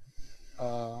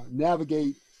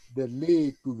navigate the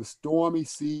league through the stormy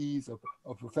seas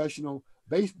of professional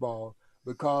baseball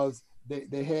because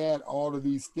they had all of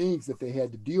these things that they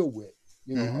had to deal with.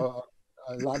 You know, Hmm.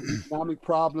 a lot of economic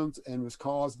problems and was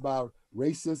caused by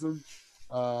racism.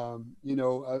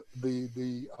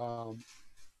 The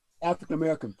African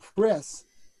American press,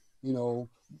 you know,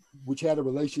 which had a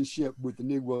relationship with the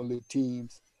Negro League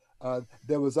teams,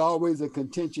 there was always a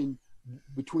contention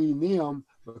between them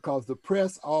because the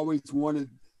press always wanted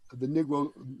the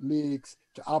Negro Leagues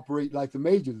to operate like the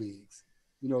major leagues,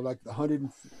 like the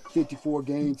 154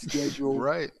 game schedule,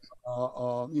 Right.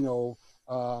 uh, uh, you know,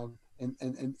 uh,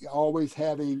 and always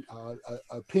having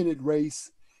a pennant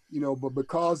race, but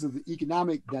because of the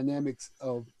economic dynamics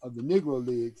of the Negro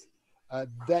Leagues,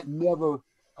 that never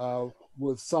uh,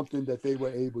 was something that they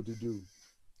were able to do.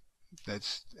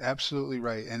 That's absolutely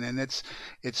right, and then it's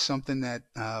something that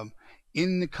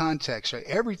in the context, right?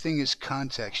 Everything is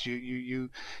context. You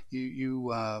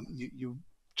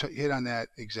hit on that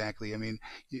exactly. I mean,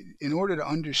 in order to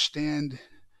understand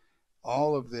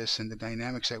all of this and the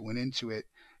dynamics that went into it,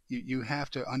 you have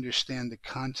to understand the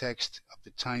context of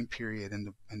the time period and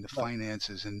the Right,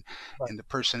 finances right, and the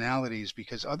personalities,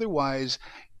 because otherwise,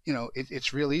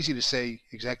 it's real easy to say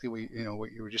exactly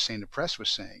what you were just saying. The press was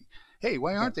saying, "Hey,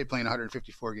 why right, aren't they playing a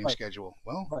 154 game right, schedule?"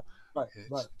 Well, right, right,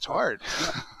 right, it's right, hard.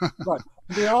 right, right.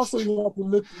 And then also you have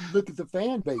to look at the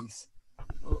fan base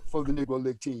for the Negro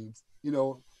League teams.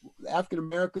 African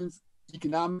Americans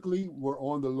economically were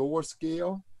on the lower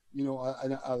scale.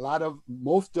 A lot of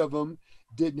most of them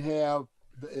didn't have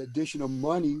the additional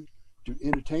money to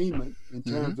entertainment in Hmm.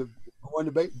 terms of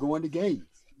going to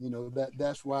games.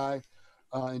 That's why,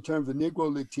 in terms of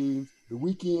Negro League teams, the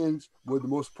weekends were the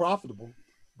most profitable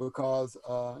because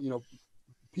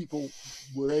people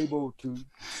were able to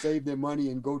save their money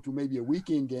and go to maybe a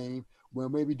weekend game where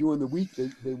maybe during the week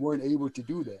they weren't able to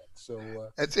do that. So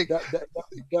I think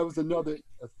that was another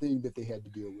thing that they had to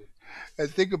deal with. I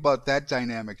think about that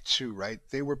dynamic too, right?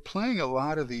 They were playing a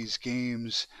lot of these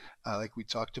games, like we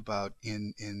talked about,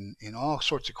 in all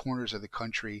sorts of corners of the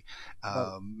country,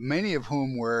 Right. many of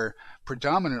whom were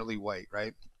predominantly white,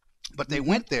 right? But they Mm-hmm.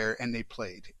 went there and they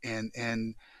played,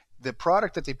 and the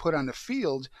product that they put on the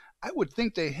field, I would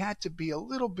think they had to be a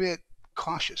little bit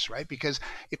cautious, right? Because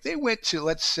if they went to,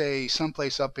 let's say,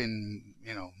 someplace up in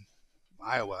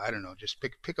Iowa, I don't know, just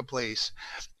pick a place,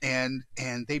 and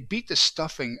they beat the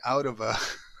stuffing out of a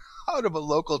out of a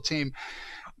local team.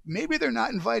 Maybe they're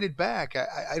not invited back.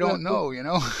 I Well, don't know.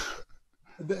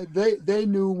 they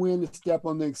knew when to step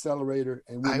on the accelerator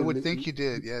and when I to would think you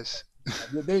did. Yes.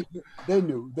 they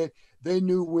knew they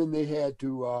knew when they had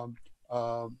to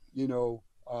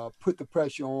put the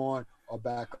pressure on or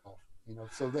back off.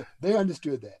 So they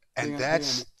understood that. And They that's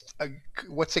understood. a,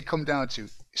 what's it come down to?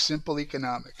 Simple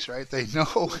economics, right? They know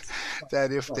Yes.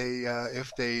 that if Right.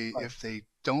 they Right.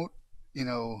 don't, you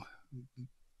know,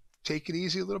 take it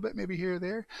easy a little bit, maybe here or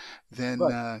there, then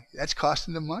Right. that's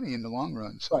costing them money in the long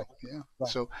run. Right. So yeah. Right.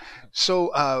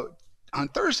 So on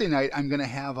Thursday night, I'm going to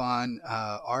have on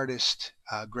artist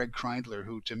Greg Kreindler,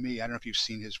 who to me, I don't know if you've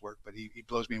seen his work, but he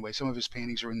blows me away. Some of his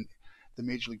paintings are in the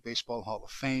Major League Baseball Hall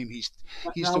of Fame. He's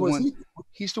Now, the was one. he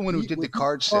He's the one who did was the he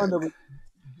card one set. of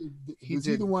He was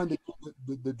he the did. one that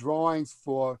did the drawings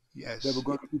for that were Yes.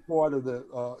 going to be part of the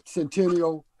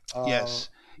Centennial? Yes,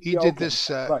 he Yeah. did Okay. this.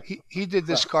 Right. He did Right.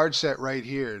 this card set right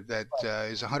here that Right.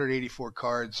 is 184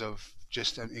 cards of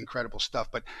just incredible stuff.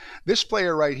 But this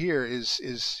player right here is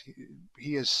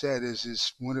he has said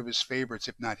is one of his favorites,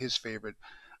 if not his favorite.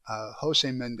 Jose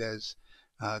Mendez,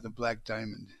 the Black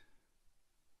Diamond.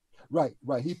 Right.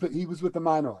 Right. He was with the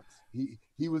Monarchs.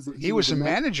 He was He he was was the a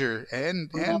manager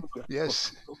and manager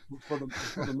yes. for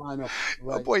the Monarchs. Oh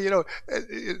Right. boy,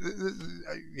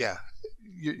 yeah,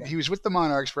 Yeah. he was with the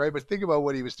Monarchs, right? But think about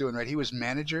what he was doing, right? He was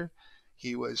manager.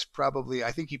 He was probably,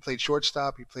 I think he played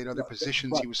shortstop. He played other Right.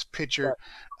 positions. Right. He was pitcher. Right.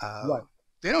 Uh, Right.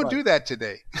 they don't Right. do that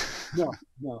today. No.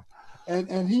 No.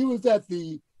 And he was at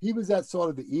sort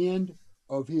of the end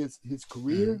of his Hmm.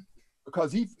 career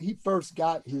because he first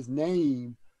got his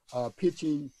name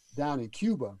pitching down in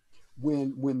Cuba.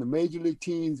 When the major league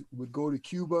teams would go to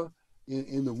Cuba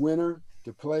in the winter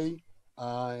to play,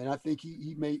 and I think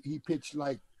he pitched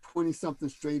like 20 something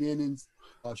straight innings,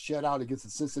 shutout against the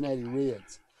Cincinnati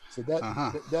Reds. So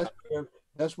Uh-huh.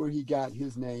 that's where he got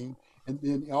his name. And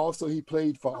then also he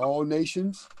played for All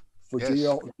Nations for Yes.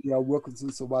 JL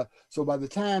Wilkinson. So by the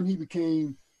time he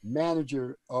became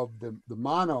manager of the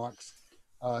Monarchs,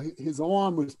 his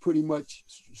arm was pretty much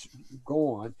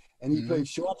gone, and he Hmm. played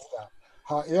shortstop.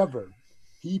 However,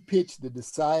 he pitched the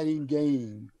deciding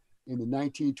game in the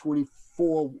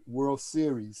 1924 World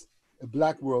Series, the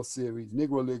Black World Series,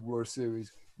 Negro League World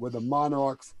Series, where the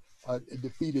Monarchs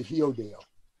defeated Hilldale.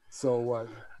 So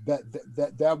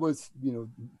that was,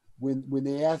 when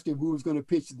they asked him who was going to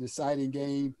pitch the deciding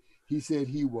game, he said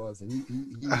he was, and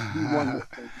he won the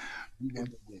game. He won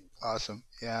the game. Awesome.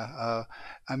 Yeah.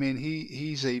 I mean,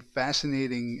 he's a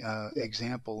fascinating Yeah,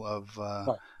 example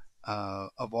right,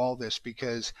 of all this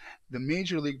because the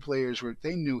major league players were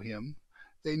they knew him.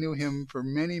 They knew him for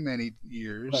many, many right,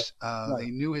 years. right, They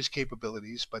knew his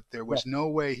capabilities, but there right. was no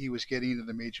way he was getting into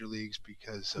the major leagues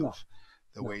because No, of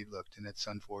the no. way he looked, and it's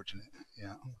unfortunate.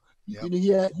 Yeah. You Yep.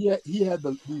 know, he had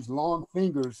these long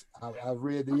fingers. I've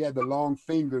read that he had the long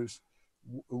fingers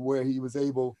where he was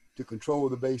able to control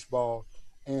the baseball.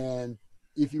 And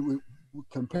if you would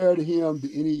compare to him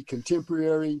to any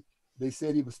contemporary, they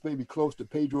said he was maybe close to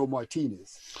Pedro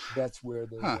Martinez. That's where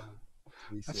Huh.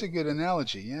 they That's a said. good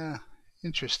analogy. Yeah.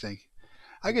 Interesting.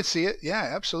 I could see it. Yeah.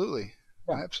 Absolutely.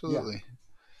 Yeah, yeah, Absolutely.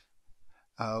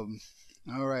 Um,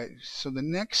 all right. So the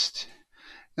next.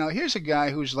 Now here's a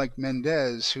guy who's like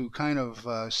Mendez, who kind of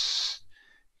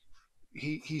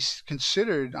he's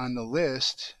considered on the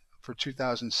list for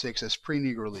 2006 as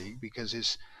pre-Negro League because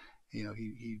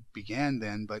he began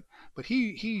then, but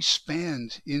he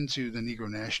spanned into the Negro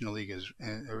National League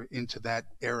or into that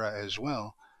era as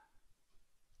well.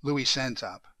 Louis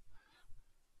Santop.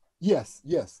 yes,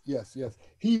 yes, yes, yes.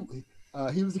 He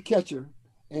was a catcher,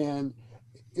 and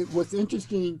what's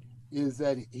interesting is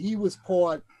that he was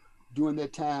part during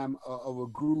that time of a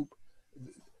group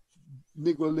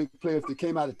Negro League players that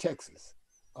came out of Texas.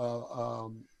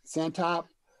 Santop,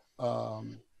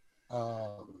 um,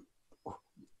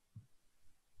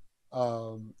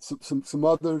 uh, some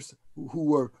others who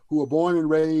were born and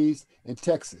raised in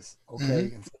Texas. Mm-hmm.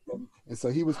 Okay, and so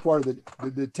he was part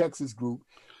of the Texas group,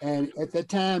 and at that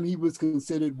time he was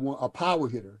considered a power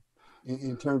hitter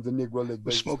in terms of Negro League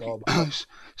With Smokey, baseball.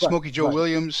 Right, Smokey Joe right,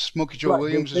 Williams. Smokey Joe right.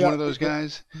 Williams is one of those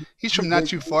guys. He's from not They,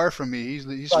 too far from me. He's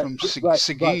right, from right, right,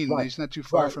 Seguin. right, He's not too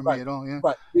far right, from me right, at all. Yeah.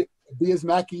 right. Biz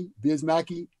Mackey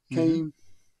Mm-hmm. came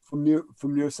from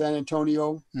near San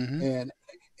Antonio, Mm-hmm. and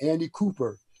Andy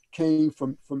Cooper came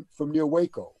from near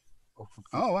Waco.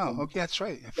 Oh wow. Okay, that's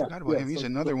right. I Yeah, forgot about yeah. him. He's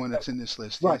another one that's in this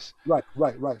list. Right, Yes.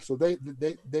 right. So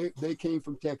they came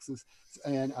from Texas,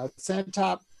 and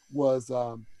Santop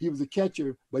he was a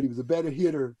catcher, but he was a better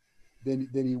hitter than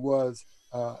he was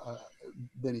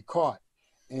than he caught,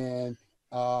 and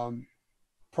um,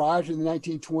 prior to the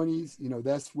 1920s,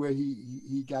 that's where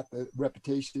he got the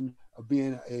reputation of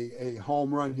being a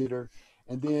home run hitter,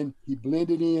 and then he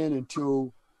blended in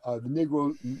until when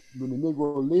the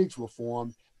Negro Leagues were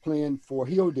formed, playing for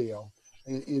Hilldale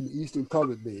in the Eastern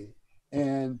Colored League,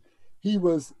 and he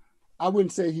was, I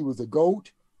wouldn't say he was a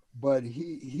goat, but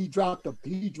he dropped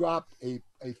a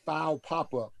foul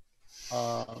pop up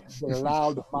that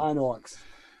allowed the Monarchs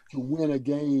to win a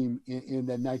game in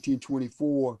that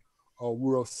 1924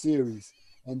 World Series,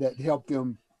 and that helped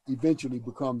them eventually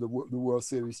become the World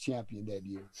Series champion that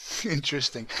year.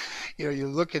 Interesting. You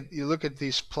look at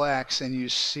these plaques and you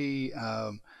see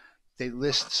they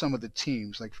list some of the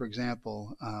teams. Like for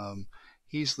example,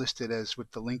 he's listed as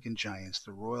with the Lincoln Giants,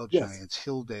 the Royal Yes, Giants,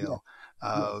 yes, Hilldale.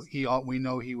 yes, We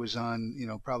know he was on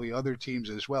probably other teams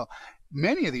as well.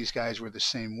 Many of these guys were the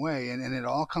same way, and it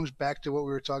all comes back to what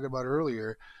we were talking about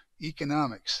earlier.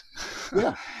 Economics.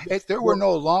 yeah. There were Well,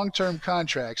 no long-term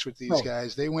contracts with these no,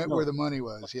 guys. They went where no, the money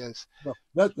was. Yes.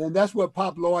 no. And that's what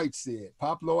Pop Lloyd said.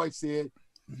 Pop Lloyd said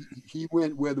he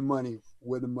went where the money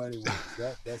was.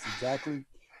 That's exactly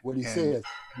what he And says.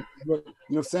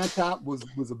 Santop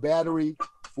was a battery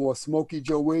for Smokey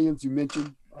Joe Williams. You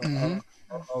mentioned mm-hmm,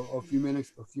 a few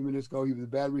minutes ago. He was a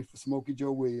battery for Smokey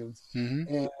Joe Williams, mm-hmm.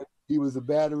 and he was a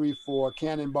battery for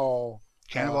Cannonball.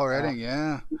 Cannonball Redding,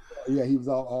 yeah. Yeah, he was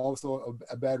also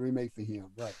a battery made for him.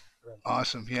 Right, right.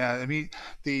 Awesome. Yeah, I mean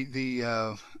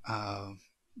uh,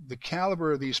 the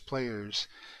caliber of these players.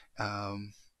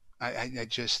 Um, I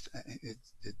just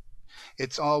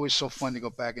it's always so fun to go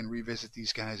back and revisit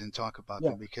these guys and talk about Yeah,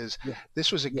 them because yeah,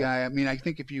 this was a yeah, guy. I mean, I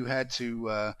think if you had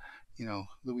to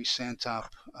Louis Santop,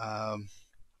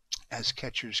 as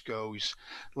catchers go. He's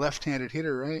left-handed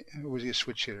hitter, right? Or was he a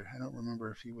switch hitter? I don't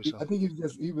remember if he was a. I think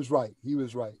he was right. He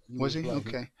was right. He Was was he? right.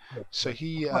 Okay. Yeah, So yeah.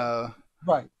 he. But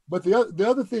right. But the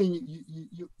other thing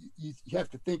you have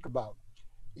to think about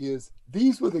is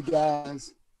these were the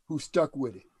guys who stuck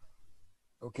with it.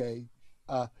 Okay,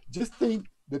 just think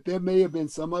that there may have been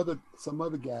some other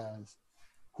guys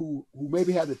who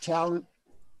maybe had the talent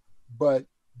but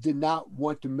did not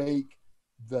want to make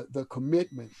the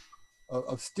commitment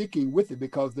of sticking with it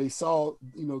because they saw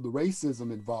the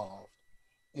racism involved,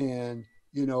 and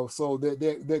so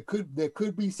there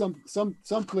could be some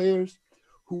players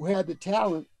who had the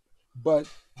talent but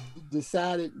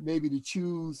decided maybe to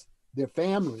choose their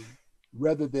family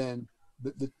rather than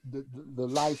the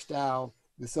lifestyle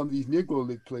that some of these Negro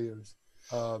League players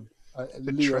the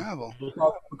live travel.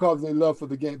 because of their love for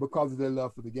the game, because of their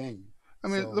love for the game. I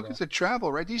mean, So look at the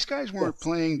travel, right? These guys weren't yes,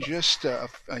 playing yes, just, I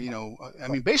right,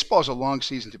 mean, baseball's a long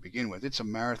season to begin with. It's a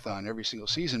marathon every single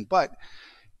season, but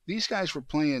these guys were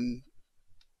playing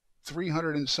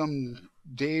 300 and some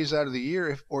days out of the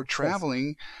year, or yes,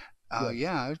 traveling. yes,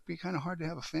 Yeah, it'd be kind of hard to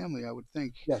have a family, I would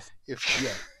think, yes, if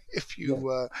yes, if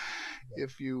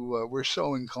yes, you were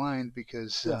so inclined,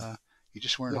 because yes, you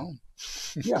just weren't yes. home.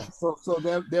 Yeah, so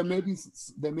there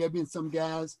may have been some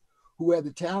guys who had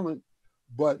the talent,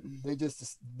 but they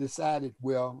just decided,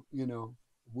 well,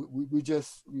 we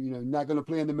just not going to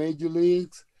play in the major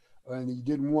leagues, and you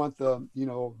didn't want the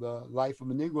life of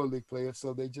a Negro League player,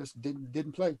 so they just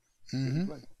didn't play, didn't Hmm.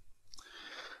 play.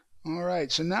 All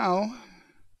right, so now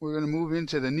we're going to move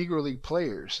into the Negro League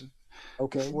players.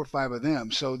 Okay. 4 or 5 of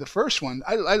them. So the first one,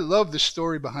 I love the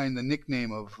story behind the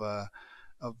nickname of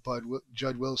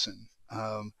Judd Wilson.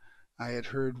 I had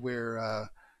heard where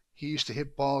he used to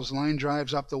hit balls, line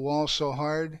drives up the wall so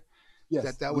hard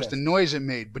Yes, that was the yes. noise it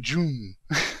made. Bajoom!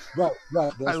 Right,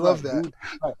 right. I That's love right. that.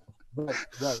 Right, right,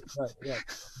 right, right, right.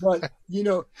 But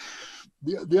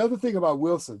the other thing about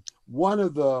Wilson,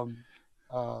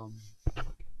 um,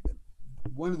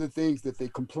 one of the things that they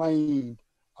complained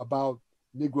about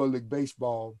Negro League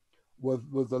baseball was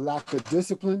the lack of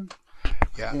discipline,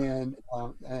 Yeah. and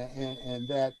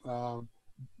that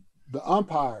the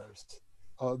umpires,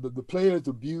 the players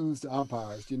abused the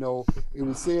umpires. It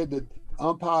was said that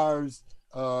umpires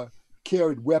uh,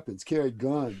 carried weapons, carried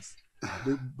guns,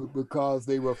 because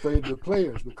they were afraid of the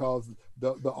players, because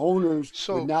the owners would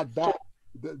So not back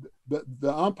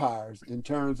the umpires in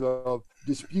terms of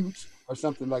disputes or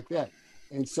something like that.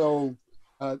 And so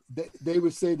they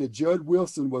would say that Judd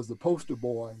Wilson was the poster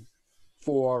boy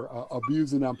for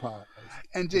abusing umpires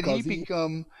and because he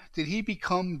did he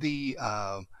become the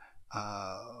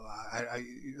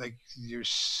like you're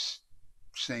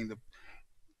saying,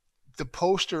 the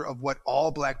poster of what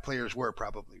all black players were,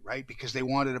 probably, right? Because they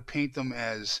wanted to paint them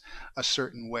as a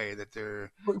certain way, that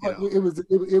they're, you know.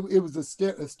 it was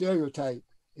a stereotype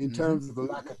in Hmm. terms of the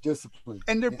lack of discipline.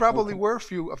 And there And, probably okay. were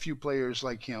a few players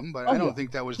like him, but Oh I yeah, don't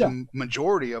think that was yeah. the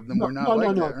majority of them. No, Were not no, no,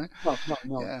 like no, that, right? no, no,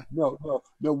 no, Yeah. no, no,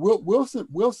 no. Wilson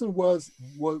was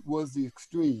the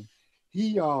extreme.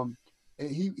 He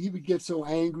he would get so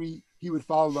angry he would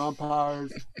follow the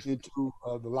umpires into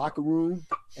the locker room,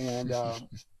 and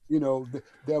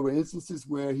there were instances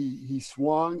where he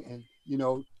swung, and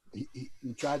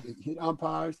he tried to hit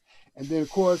umpires, and then of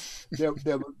course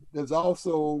there's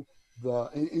also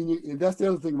and that's the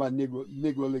other thing about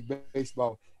Negro League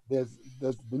baseball. There's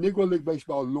the Negro League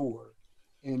baseball lore,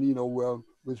 and well,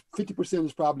 with 50%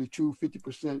 is probably true,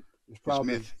 50% is It's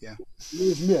probably myth. Yeah.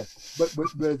 is myth.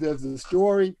 But there's a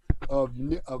story of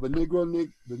a Negro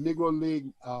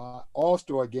League All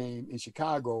Star game in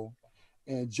Chicago,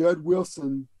 and Judd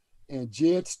Wilson and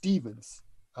Jed Stevens.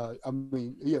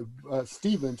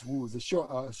 Stevens, who was a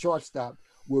shortstop,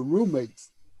 were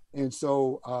roommates, and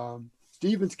so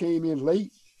Stevens came in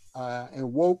late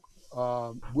and woke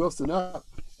Wilson up.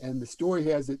 And the story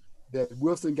has it that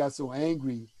Wilson got so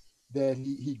angry that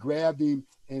he grabbed him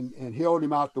and held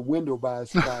him out the window by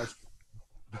his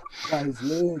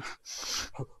legs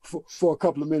for a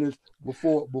couple of minutes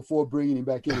before bringing him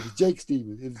back in. It was Jake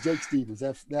Stevens. It was Jake Stevens.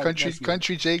 Country That's who.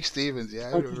 country Jake Stevens. Yeah,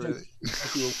 I Country remember Jake. that.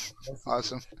 That's who. That's who.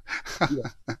 Awesome.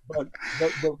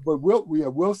 Yeah,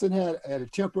 Wilson had a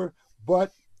temper,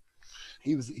 but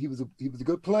he was a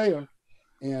good player,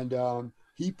 and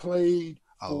he played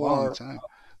A long for time.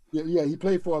 he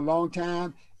played for a long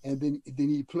time, and then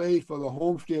he played for the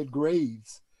Homestead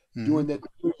Graves Hmm. during that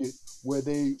period where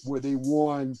they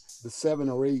won the 7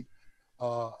 or 8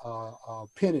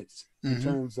 pennants in Hmm.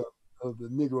 terms of the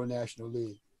Negro National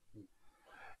League.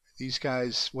 These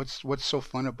guys, what's so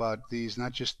fun about these?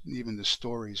 Not just even the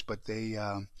stories, but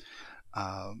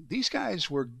These guys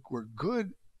were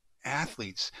good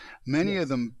athletes. Many of Yes.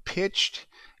 them pitched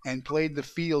and played the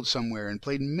field somewhere and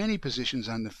played many positions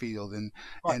on the field. And,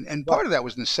 Right. and, and Right. part of that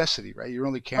was necessity, right? You're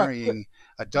only Right. carrying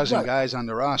a dozen Right. guys on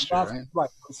the roster, right? Right.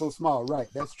 So small. Right.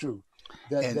 That's true.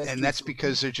 That's And true. that's So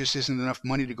because there just isn't enough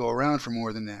money to go around for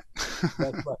more than that. that's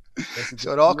right. That's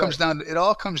So exactly right. it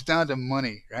all comes down to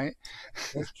money, right?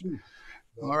 That's true.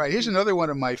 All That is right, here's true. another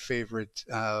one of my favorite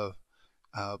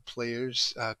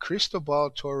players,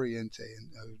 Cristobal Torriente,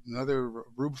 another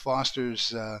Rube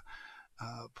Foster's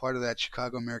part of that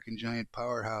Chicago American Giant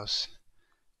powerhouse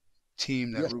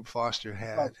team that Yes. Rube Foster Right.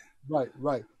 had.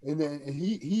 Right. And then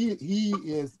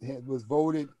was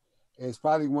voted as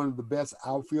probably one of the best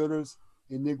outfielders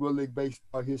in Negro League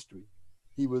baseball history.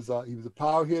 He was a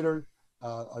power hitter,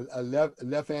 a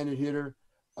left-handed hitter,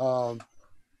 um,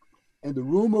 and the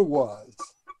rumor was,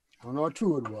 I don't know how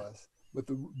true it was, but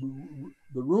the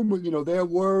rumor,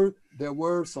 there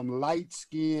were some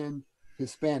light-skinned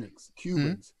Hispanics, Hmm?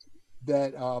 Cubans,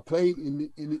 that played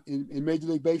in Major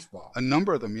League Baseball. A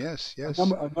number of them, yes, yes. A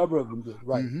number of them did,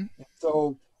 right? Hmm. And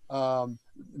so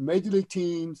major league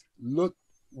teams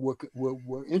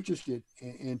were interested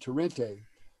in Torrente,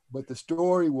 but the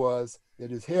story was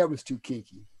that his hair was too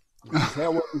kinky. His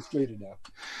hair wasn't straight enough,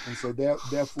 and so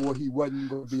therefore he wasn't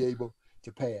going to be able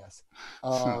to pass.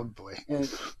 Oh Um, boy.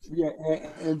 and yeah,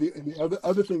 and the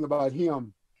other thing about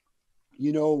him,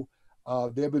 you know,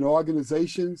 there have been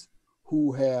organizations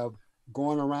who have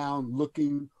gone around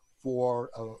looking for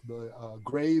the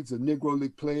graves of Negro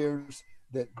League players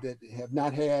that have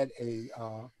not had a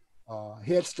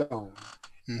headstone,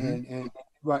 Hmm. and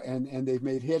right, and they've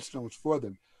made headstones for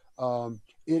them.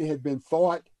 It had been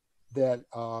thought that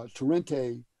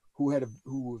Torrente, who had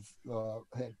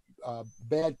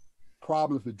bad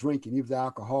problems with drinking, he was an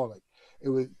alcoholic. It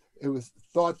was it was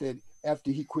thought that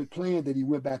after he quit playing that he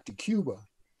went back to Cuba,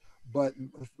 but it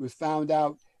was found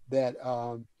out that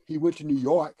he went to New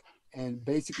York and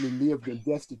basically lived in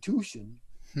destitution.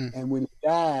 Hmm. And when he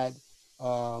died,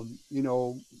 you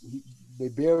know, they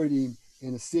buried him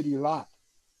in a city lot.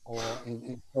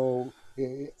 And so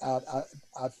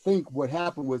I think what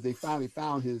happened was they finally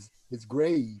found his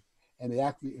grave, and they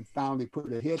actually finally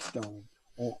put a headstone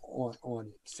on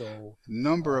it. So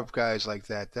Number uh, of guys like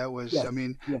that. That was, yes, I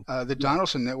mean, yes, the yes,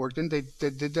 Donaldson Network, didn't they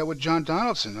did that with John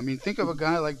Donaldson? I mean, think of a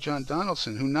guy like John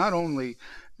Donaldson, who not only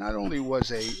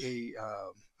was a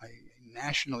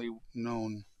nationally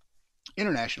known,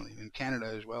 internationally in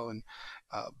Canada as well, and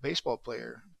baseball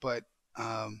player, but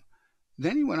um,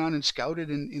 then he went on and scouted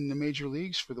in the major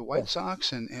leagues for the White yes,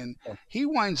 Sox, and yes. he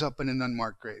winds up in an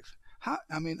unmarked grave.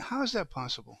 I mean, how is that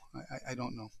possible? I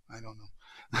don't know. I don't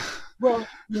know. Well,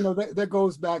 that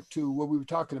goes back to what we were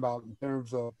talking about in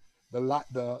terms of the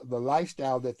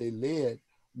lifestyle that they led.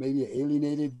 Maybe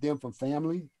alienated them from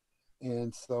family,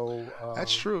 and so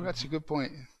That's true. That's a good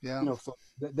point. Yeah. so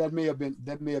that may have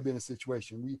been a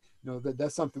situation.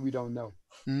 That's something we don't know.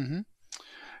 Hmm.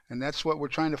 And that's what we're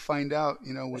trying to find out,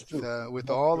 That's true. with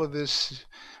That's all true. of this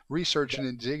researching That,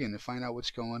 and digging to find out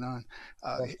what's going on.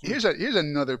 that's true. Here's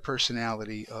another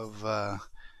personality of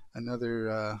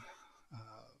another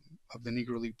of the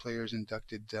Negro League players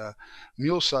inducted,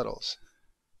 Mule Suttles.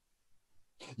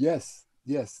 Yes.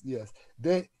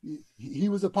 That he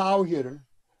was a power hitter.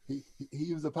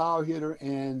 He was a power hitter,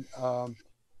 and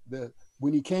the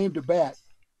when he came to bat,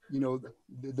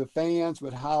 the fans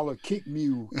would holler, kick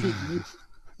Mule," because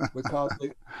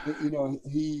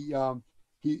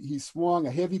he swung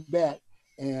a heavy bat,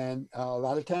 and a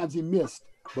lot of times he missed,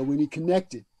 but when he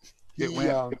connected, It he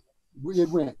went. it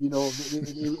went.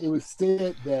 It was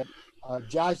said that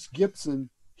Josh Gibson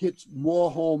hit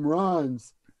more home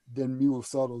runs than Mule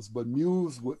Suttles, but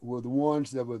Mules were the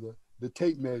ones that were the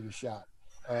tape measure shot.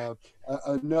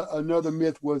 Another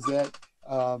myth was that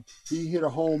he hit a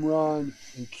home run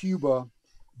in Cuba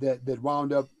that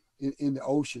wound up in the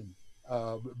ocean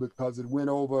because it went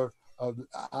over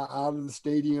out of the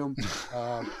stadium,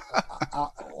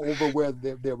 over where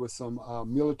there were some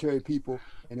military people,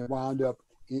 and it wound up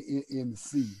in the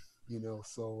sea.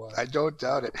 So I don't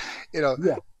doubt it. You know,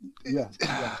 yeah,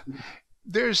 yeah,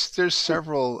 there's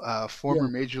several former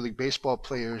yeah, Major League Baseball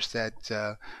players that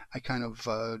I kind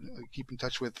of keep in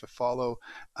touch with, follow,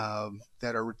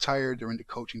 that are retired. They're into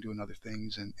coaching, doing other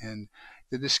things, and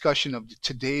the discussion of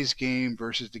today's game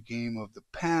versus the game of the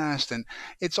past, and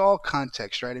it's all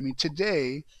context, right? I mean,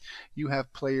 today you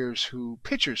have players who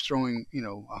pitchers throwing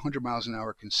 100 miles an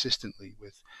hour consistently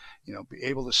with be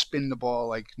able to spin the ball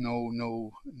like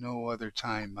no other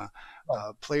time.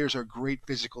 right, Players are great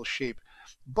physical shape,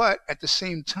 but at the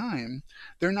same time,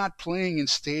 they're not playing in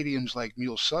stadiums like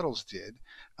Mule Suttles did.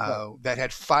 right, that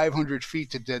had 500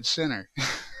 feet to dead center.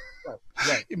 right,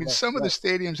 right, I mean, right, some of the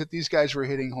right, stadiums that these guys were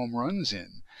hitting home runs in,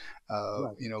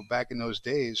 right, back in those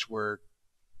days were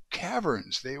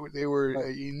caverns. They were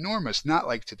right. enormous, not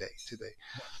like today. Today,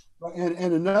 Right.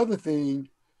 And another thing,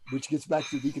 which gets back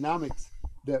to the economics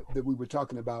that we were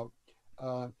talking about,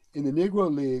 in the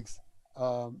Negro Leagues,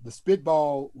 the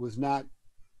spitball was not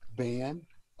banned.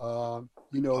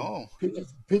 You know, oh,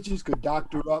 pitchers could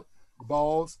doctor up the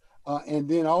balls, and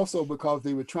then also because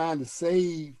they were trying to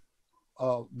save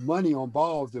money on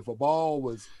balls. If a ball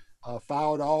was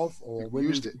fouled off or went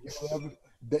used into it. whatever,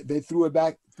 they threw it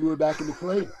back into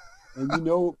play. And you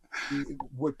know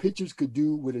what pitchers could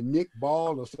do with a nicked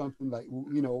ball or something like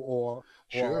or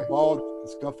a Sure. ball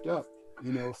scuffed up.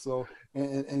 So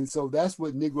and so that's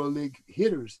what Negro League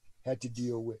hitters had to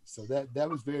deal with. So that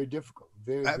was very difficult,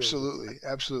 very difficult. Absolutely,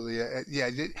 absolutely. Yeah,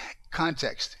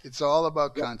 context. It's all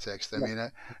about Right, context. I right, mean,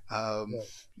 um,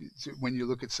 right. when you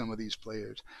look at some of these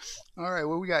players. All right,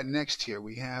 what we got next here?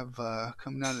 We have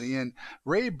coming down to the end,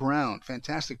 Ray Brown,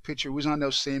 fantastic pitcher, who was on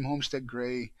those same Homestead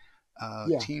Gray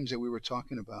Yeah, teams that we were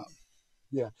talking about.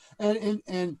 yeah.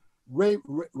 And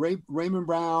Raymond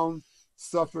Brown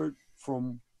suffered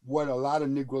from what a lot of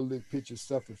Negro League pitchers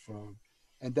suffered from,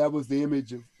 and that was the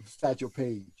image of Satchel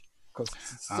Paige. Because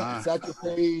Ah, Satchel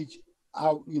Paige,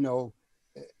 out,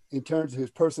 in terms of his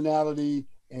personality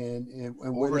and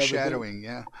whatever, overshadowing.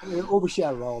 Yeah. it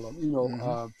overshadowed all of them.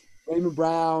 Hmm. Raymond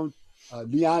Brown,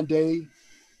 Leon Day,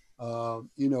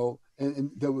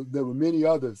 and there were many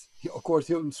others. Of course,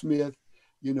 Hilton Smith,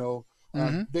 you know,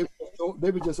 Hmm.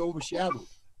 they were just overshadowed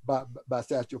by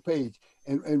Satchel Paige.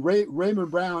 And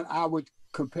Raymond Brown, I would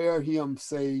compare him,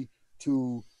 say,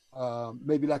 to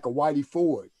maybe like a Whitey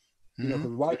Ford, Hmm.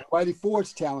 because Whitey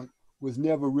Ford's talent was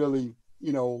never really,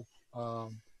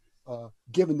 um,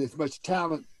 given as much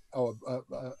talent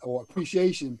or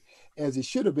appreciation as it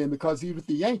should have been because he was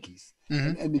the Yankees,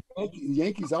 Hmm. and the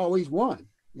Yankees always won.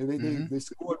 Hmm. They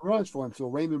scored runs for him. So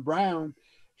Raymond Brown,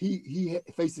 he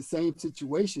faced the same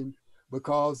situation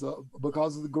because of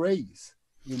the Grays.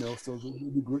 So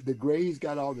the Grays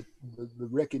got all the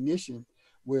recognition,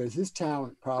 whereas his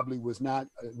talent probably was not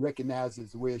recognized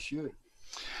as the way it should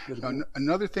have been.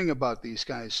 Another thing about these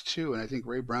guys too, and I think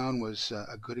Ray Brown was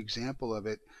a good example of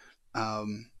it.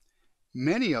 Um,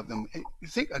 Many of them,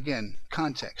 think again,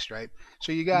 context, right?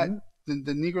 So you got Mm-hmm.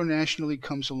 the Negro National League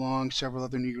comes along, several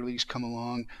other Negro Leagues come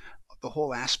along, the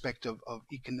whole aspect of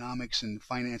economics and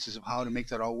finances of how to make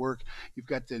that all work. You've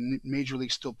got the Major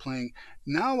League still playing.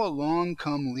 Now along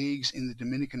come leagues in the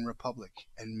Dominican Republic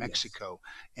and Yes. Mexico,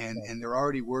 and, Right. and there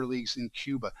already were leagues in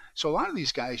Cuba. So a lot of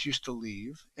these guys used to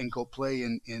leave and go play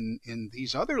in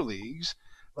these other leagues.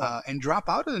 Right. And drop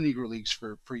out of the Negro Leagues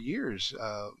for years,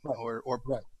 Right. or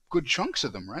Right. good chunks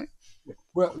of them, right? Yeah.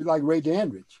 Well, like Ray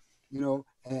Dandridge,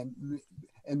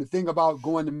 and the thing about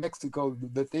going to Mexico,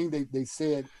 the thing they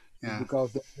said is Yeah.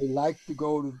 because they like to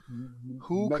go to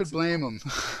Who could Mexico, blame them?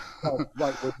 right,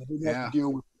 right, where they didn't have to Yeah,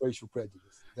 deal with racial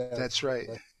prejudice. that's right.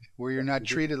 That Where you're not they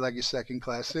did. treated like a second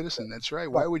class citizen. That's right.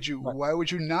 Why Right, would you right, why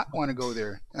would you not want to go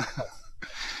there? right, right.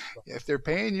 If they're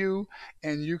paying you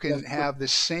and you can That's true. have the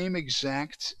same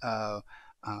exact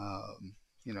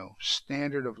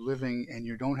standard of living and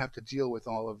you don't have to deal with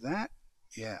all of that,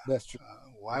 yeah. That's true.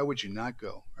 Why would you not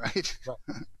go, right? Right.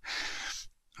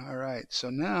 All right. So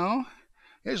now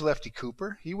here's Lefty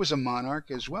Cooper. He was a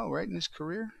monarch as well, right, in his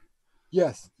career?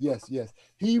 Yes, yes, yes.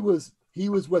 He was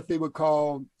what they would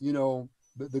call,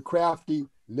 the crafty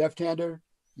left-hander.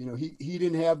 He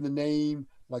didn't have the name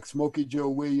like Smokey Joe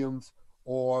Williams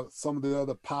or some of the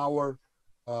other power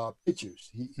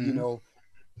pitchers. Hmm.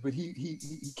 But he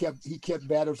kept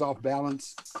batters off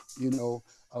balance,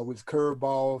 with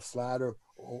curveball, slider,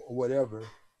 or whatever.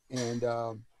 And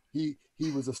he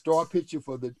was a star pitcher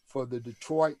for the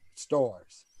Detroit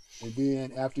Stars. And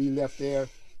then after he left there,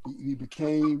 he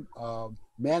became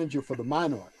manager for the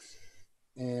Monarchs,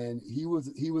 and he was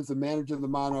the manager of the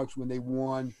Monarchs when they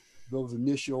won those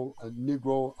initial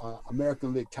Negro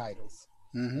American League titles.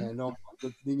 Hmm. And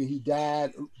the thing he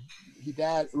died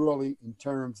early in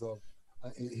terms of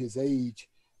his age,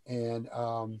 and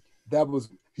that was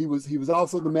he was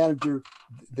also the manager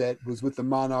that was with the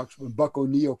Monarchs when Buck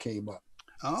O'Neill came up.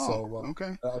 Oh, So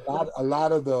okay. a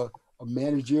lot of the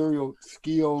managerial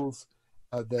skills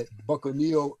that Buck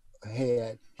O'Neill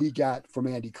had, he got from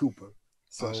Andy Cooper.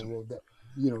 Awesome. So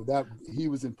that he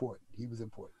was important. He was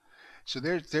important. So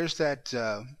there's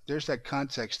that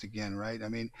context again, right? I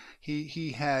mean,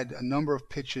 he had a number of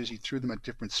pitches. He threw them at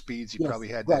different speeds. He Yes, probably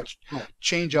had that right, right,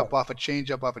 change right, up off a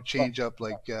change up off a right, change up.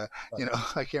 Like right,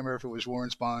 I can't remember if it was Warren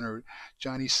Spahn or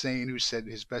Johnny Sain who said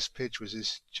his best pitch was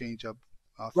his change up.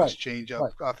 right,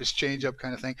 right, off his changeup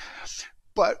kind of thing.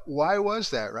 But why was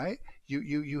that, right?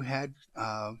 You had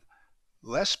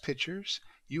less pitchers.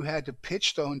 You had to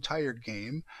pitch the entire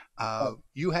game. right,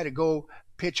 You had to go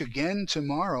pitch again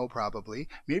tomorrow, probably.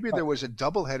 Maybe right, there was a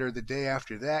doubleheader the day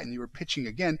after that, and you were pitching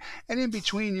again. And in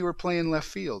between, you were playing left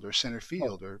field or center right,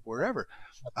 field or wherever.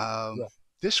 Um, right,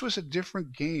 this was a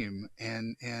different game,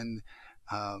 and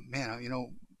man,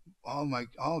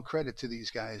 all credit to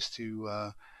these guys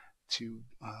to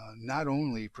not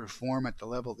only perform at the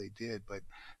level they did,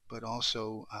 but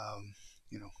also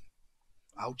you know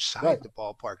right, outside the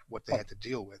ballpark what they right, had to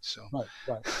deal with. So right,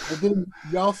 right. And then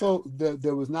you also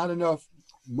there was not enough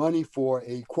money for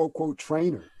a quote quote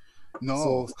trainer. no,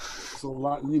 So so a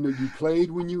lot, you played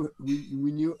when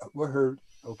you were hurt,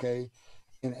 okay,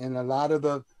 and a lot of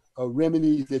the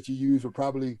remedies that you use were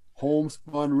probably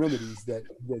homespun remedies that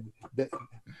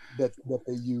that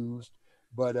they used,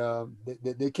 but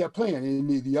they kept playing.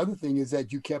 And the other thing is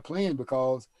that you kept playing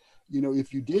because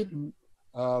if you didn't,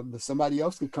 somebody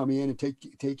else could come in and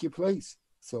take your place.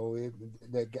 So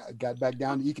that got back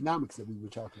down to economics that we were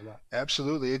talking about.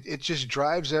 absolutely, it just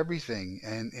drives everything,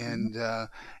 and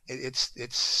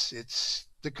it's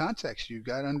the context. You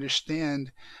got to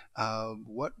understand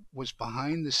what was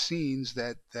behind the scenes.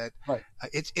 That Right,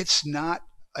 it's not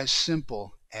as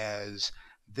simple as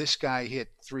this guy hit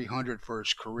 300 for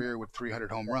his career with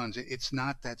 300 home runs. It's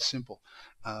not that simple.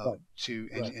 right, To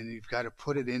right. and you've got to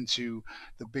put it into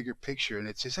the bigger picture, and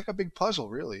it's like a big puzzle,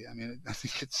 really. I mean, I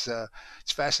think it's Right.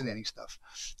 fascinating stuff.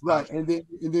 Uh, Right, and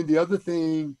then the other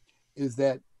thing is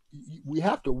that we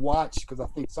have to watch because I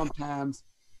think sometimes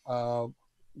uh,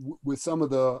 with some of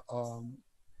the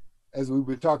as we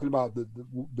were talking about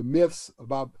the myths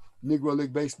about Negro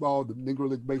League baseball, the Negro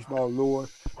League baseball lore,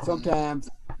 sometimes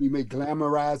we may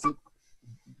glamorize it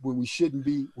when we shouldn't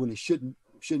be when it shouldn't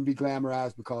be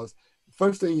glamorized because the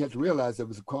first thing you have to realize that it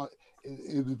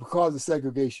was because of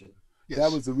segregation. That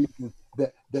yes, was the reason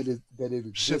that it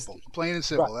simple, existed. plain and Right,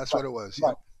 simple. That's right, what it was. Yep.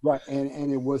 right, right.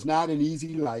 And it was not an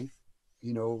easy life.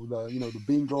 The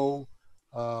bingo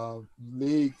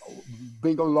league,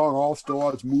 bingo long all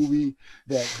stars movie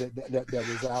that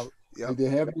was out. Yep. There Billy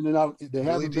haven't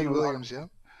been D. a lot of Williams. Yep.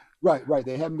 right, right.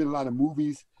 There haven't been a lot of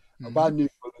movies Hmm. about Negro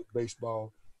League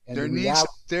baseball and the There reality.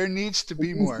 there needs to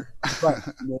be more. Right,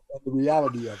 and the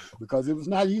reality of it because it was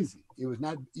not easy. It was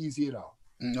not easy at all.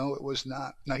 No, it was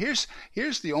not. Now here's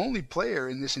the only player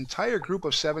in this entire group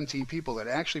of 17 people that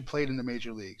actually played in the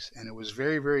major leagues, and it was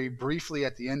very very briefly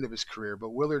at the end of his career. But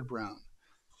Willard Brown.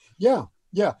 Yeah,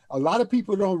 yeah. A lot of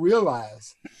people don't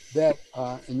realize that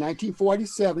in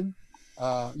 1947,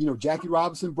 Jackie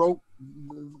Robinson broke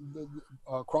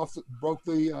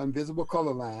the invisible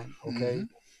color line. Hmm. Okay,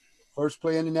 first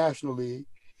play in the National League.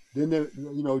 Then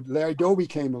Larry Doby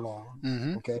came along.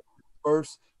 Hmm. Okay,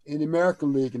 first in the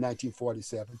American League in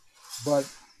 1947. But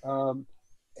um,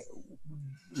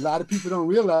 a lot of people don't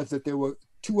realize that there were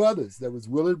two others. There was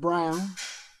Willard Brown.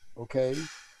 Okay,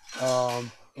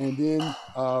 and then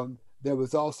there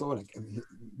was also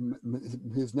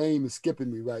his name is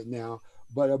skipping me right now,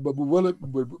 but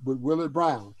Willard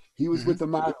Brown. He was Hmm. with the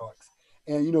Monarchs,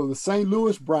 and the St.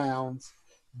 Louis Browns.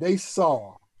 They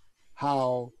saw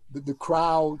how the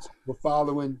crowds were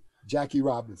following Jackie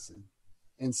Robinson,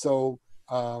 and so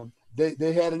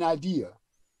they had an idea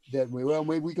that well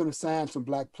maybe we're going to sign some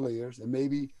black players and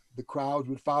maybe the crowds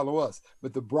would follow us.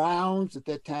 But the Browns at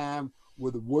that time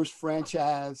were the worst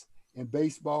franchise in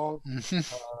baseball. Hmm.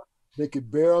 Uh, they could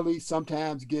barely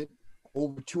sometimes get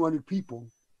over 200 people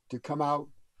to come out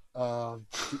uh,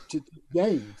 to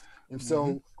games. And Hmm.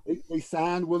 so they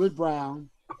signed Willard Brown.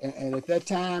 And at that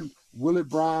time, Willard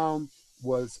Brown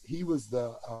was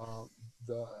the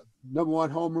number one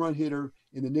home run hitter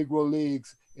in the Negro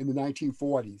Leagues in the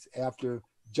 1940s after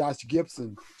Josh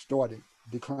Gibson started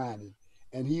declining.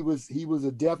 And he was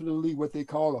a definitely what they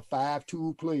call a 5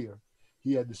 tool player.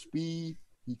 He had the speed,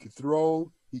 he could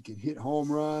throw, he could hit home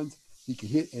runs, he could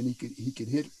hit and he could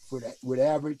hit with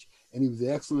average, and he was an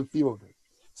excellent fielder.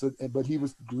 So, but he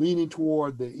was leaning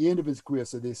toward the end of his career,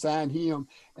 so they signed him,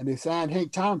 and they signed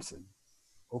Hank Thompson.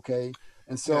 Okay,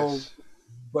 and so, Yes.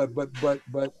 but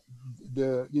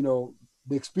the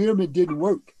experiment didn't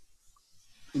work.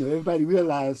 Everybody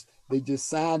realized they just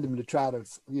signed him to try to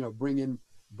bring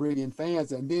in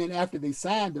fans, and then after they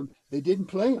signed him, they didn't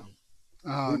play him.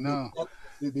 Oh They they, no.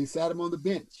 they sat him on the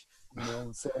bench.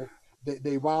 So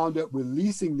they wound up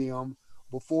releasing them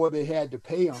before they had to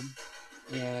pay them,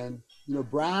 and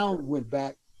Brown went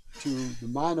back to the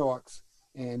Monarchs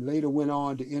and later went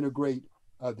on to integrate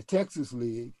the Texas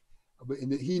League, but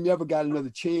he never got another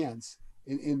chance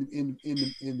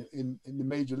in the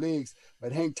major leagues.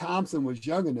 But Hank Thompson was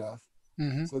young enough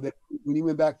Hmm. so that when he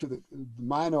went back to the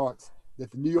Monarchs,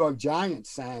 that the New York Giants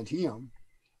signed him,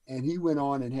 and he went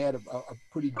on and had a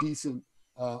pretty decent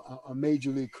a major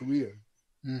league career.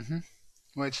 Hmm.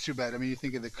 Well, it's too bad. I mean, you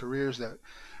think of the careers That's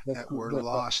that cool. were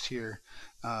lost here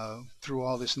through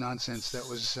all this nonsense that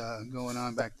was going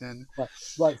on back then. Right,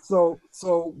 right.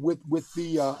 So with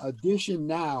the addition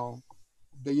now,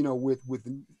 the, you know, with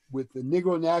the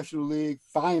Negro National League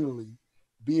finally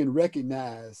being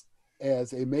recognized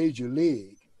as a major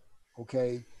league,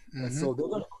 okay, Hmm. so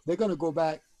they're gonna go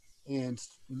back and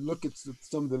look at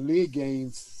some of the league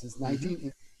games Hmm.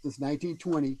 since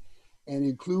 1920 and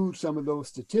include some of those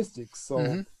statistics.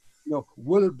 Hmm. So,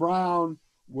 Willard Brown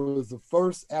was the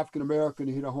first African American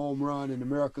to hit a home run in the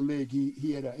American League.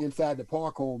 He had an inside the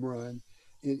park home run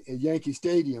in Yankee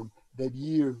Stadium that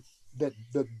year, that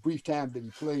the brief time that he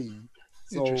played.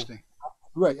 So, Interesting.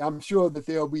 right, I'm sure that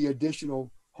there'll be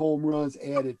additional home runs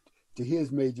added to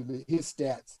his major league, his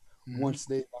stats, Hmm. once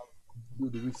they do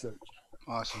the research.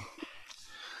 Awesome.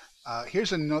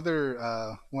 Here's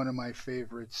another one of my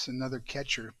favorites, another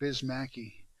catcher, Biz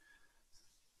Mackey.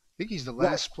 I think he's the Right,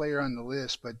 last player on the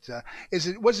list, but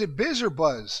was it Biz or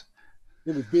Buzz?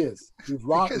 it was Biz. It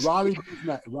was Because Raleigh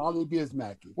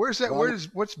Bismacky. where's that? Raleigh.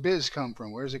 What's Biz come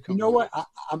from? Where does it You come know from?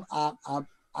 what?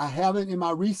 I haven't in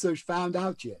my research found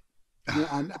out yet.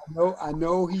 I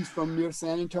know he's from near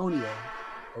San Antonio,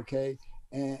 okay,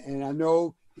 and I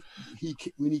know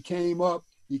when he came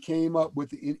up with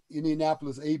the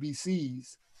Indianapolis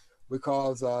ABCs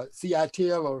because C.I.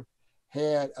 Taylor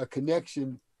had a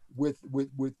connection with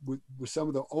some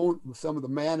of the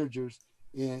managers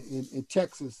in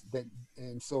Texas, that,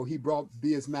 and so he brought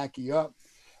Biz Mackey up.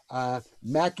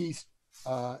 Mackey's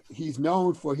he's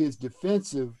known for his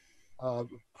defensive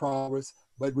prowess,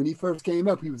 but when he first came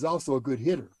up, he was also a good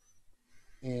hitter,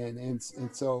 and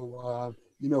so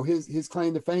his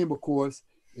claim to fame, of course,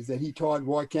 is that he taught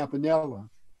Roy Campanella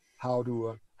how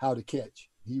to catch.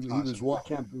 Awesome.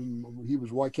 He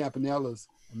was Roy Campanella's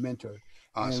mentor, and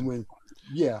Awesome.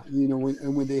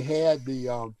 when they had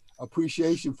the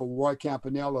appreciation for Roy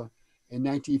Campanella in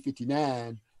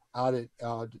 1959 out at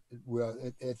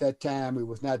at that time it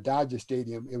was not Dodger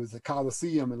Stadium, it was the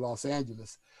Coliseum in Los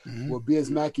Angeles, Hmm. where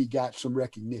Biz Mackey got some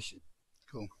recognition.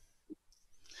 Cool.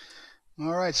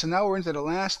 All right. So now we're into the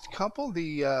last couple,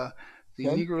 the Okay.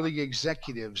 Negro League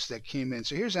executives that came in.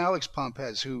 So here's Alex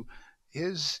Pompez, who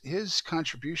his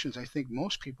contributions, I think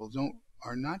most people don't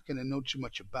are not going to know too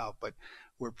much about, but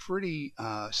were pretty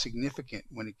significant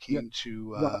when it Yeah. came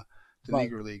to Right. the Right.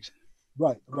 Negro Leagues.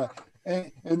 Right.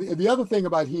 And the other thing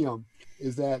about him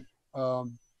is that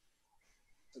um,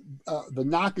 the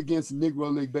knock against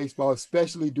Negro League baseball,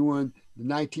 especially during the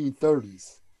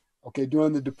 1930s, okay,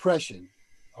 during the Depression,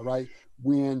 all right,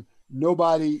 when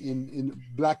nobody in the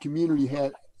black community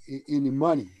had any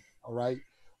money, all right,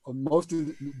 most of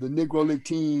the Negro League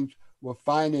teams were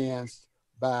financed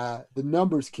by the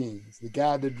numbers kings, the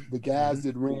Hmm. guys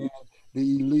that ran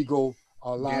the illegal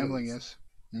Gambling lotteries. is.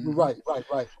 Hmm. Right.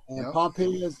 And Yep.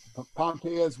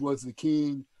 Pompez was the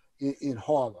king in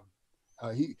Harlem.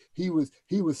 He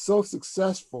was so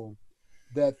successful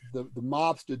that the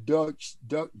mobster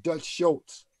Dutch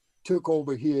Schultz took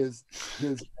over his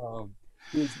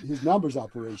his numbers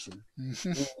operation, Hmm.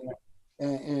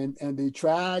 and, and they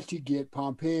tried to get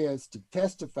Pompez to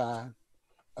testify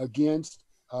against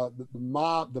the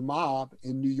mob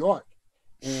in New York,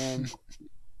 and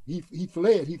he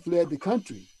fled the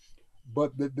country,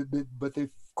 but they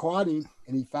caught him,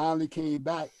 and he finally came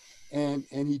back, and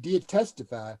he did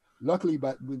testify. Luckily,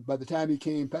 by the time he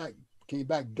came back,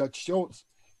 Dutch Schultz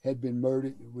had been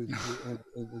murdered, and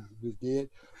was dead.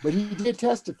 But he did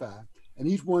testify, and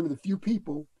he's one of the few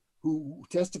people who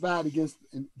testified against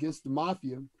the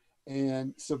mafia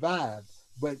and survived.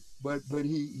 But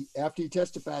he after he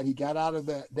testified, he got out of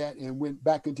that and went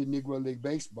back into Negro League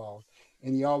baseball,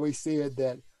 and he always said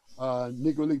that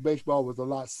Negro League baseball was a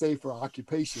lot safer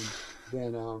occupation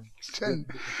than And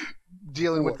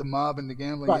dealing with before. the mob and the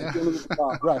gambling. Right, Yeah. dealing with the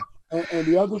mob. Right, and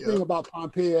the other thing Yep. about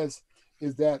Pompez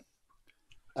is that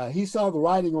he saw the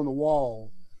writing on the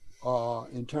wall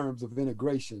in terms of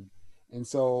integration, and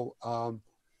so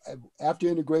after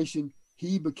integration,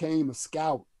 he became a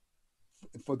scout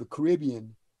for the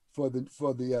Caribbean for the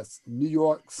New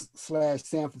York slash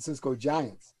San Francisco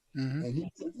Giants, Hmm.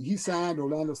 and he signed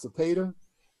Orlando Cepeda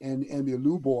and the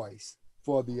Lou Boys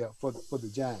for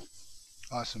the Giants,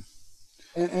 Awesome.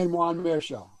 and Juan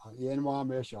Mershaw. Yeah, and Juan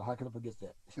Mershaw. How can I forget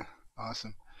that?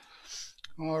 Awesome.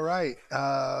 All right.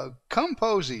 Come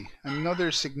Posey,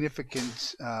 another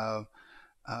significant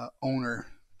owner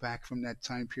back from that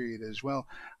time period as well.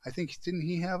 I think didn't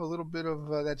he have a little bit of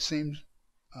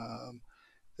um,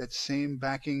 that same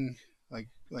backing like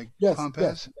Yes, yes,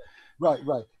 Pompez?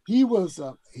 right. He was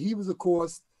of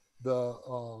course the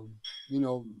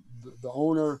the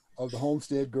owner of the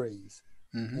Homestead Grays,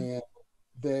 Hmm. and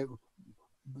there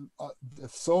uh,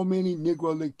 so many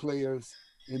Negro League players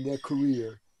in their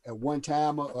career at one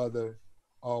time or other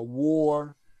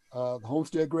wore the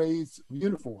Homestead Grays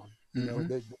uniform. You know, Hmm.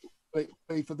 they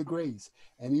play for the Grays.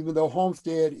 And even though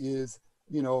Homestead is,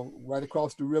 right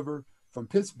across the river from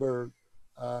Pittsburgh,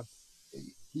 uh,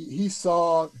 he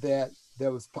saw that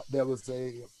there was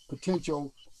a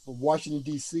potential for Washington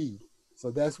D.C. So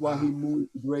that's why he Wow. moved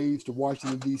the Grays to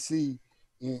Washington D.C.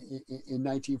 In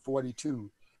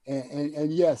 1942.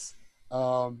 And yes,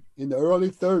 in the early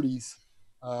 30s,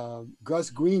 Gus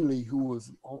Greenlee, who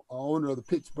was owner of the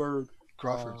Pittsburgh uh,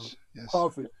 Crawfords. Yes.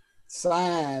 Crawford,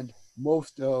 signed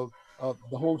most the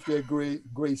Homestead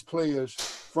Grace players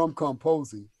from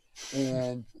Composite,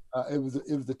 and it was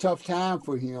a tough time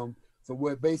for him. So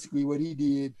what he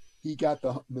did, he got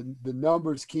the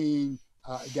numbers king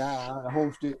guy at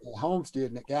Homestead,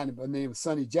 and a guy by the name of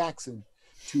Sonny Jackson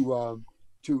to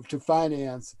to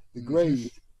finance the Hmm.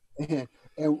 grade.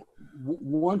 And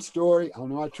one story, I don't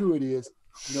know how true it is.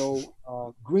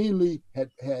 Greenlee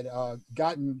had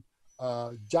gotten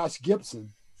Josh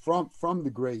Gibson from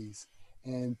the Grays,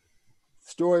 and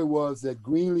story was that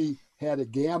Greenlee had a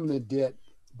gambling debt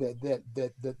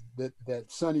that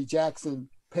Sonny Jackson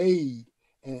paid,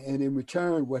 and in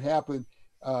return, what happened?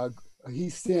 Uh, he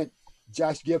sent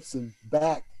Josh Gibson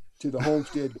back to the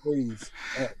Homestead Grays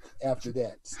after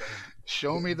that. So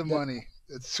Show me the that, money.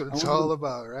 That's what it's only all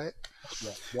about, right? that's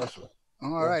right. That's right.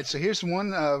 All That's right. So here's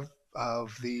one of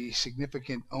the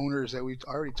significant owners that we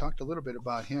already talked a little bit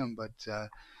about him, but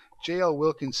J.L.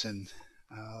 Wilkinson,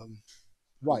 um,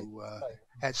 right. who Right.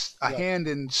 has a Right. hand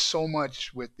in so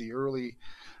much with the early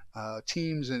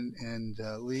teams and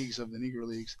leagues of the Negro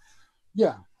Leagues.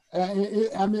 Yeah. I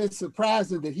mean, it's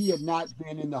surprising that he had not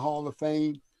been in the Hall of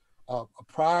Fame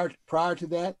prior to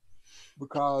that,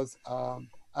 because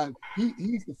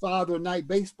he's the father of night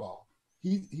baseball.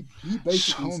 He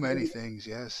basically So many things,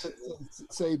 yes.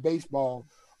 saved baseball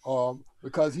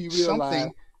because he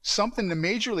realized, Something the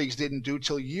major leagues didn't do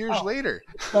till years oh, later.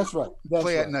 that's right, that's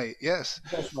Play at right, night, yes.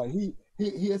 that's right.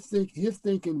 His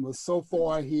thinking was so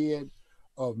far ahead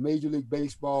of Major League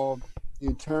Baseball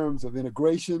in terms of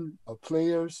integration of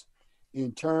players,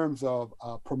 in terms of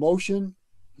promotion.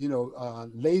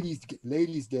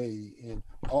 Ladies Day and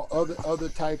all other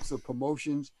types of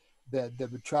promotions that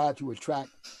would try to attract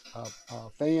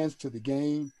fans to the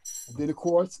game. And then of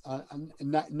course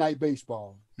night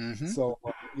baseball. Hmm. So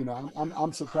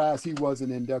I'm surprised he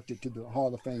wasn't inducted to the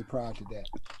Hall of Fame prior to that.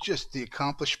 Just the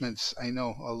accomplishments I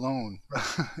know alone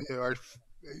Right. are Right.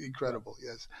 incredible,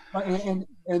 yes. Right.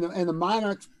 And the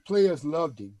Monarchs players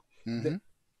loved him. They,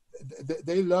 Hmm.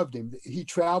 they loved him. He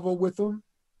traveled with them,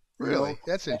 you know, Really?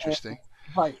 That's and, interesting.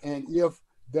 right. And if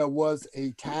there was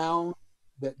a town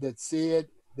that said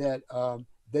that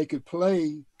they could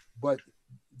play, but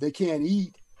they can't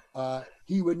eat,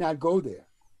 he would not go there.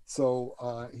 So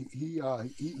he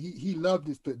loved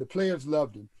the players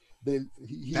loved him.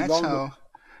 He That's loaned them. how.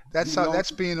 That's He how. loaned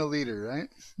That's being a leader, right?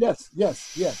 Yes.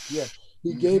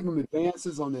 He gave Hmm. them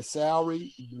advances on their salary,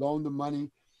 he loaned them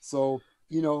money. So,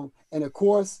 and of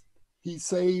course, he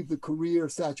saved the career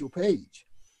of Satchel Paige.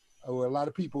 Where a lot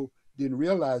of people didn't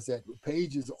realize that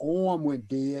Paige's arm went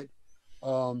dead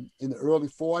in the early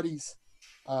 40s.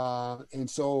 And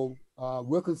so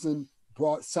Wilkinson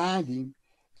signed him,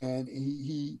 and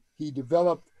he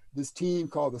developed this team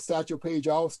called the Satchel Paige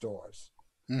All Stars,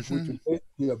 which Hmm. was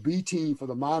basically a B team for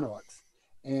the Monarchs.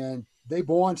 And they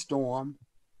barnstormed,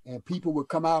 and people would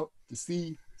come out to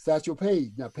see Satchel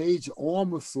Paige. Now, Paige's arm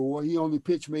was sore. He only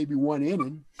pitched maybe one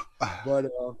inning, but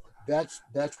that's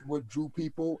what drew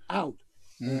people out.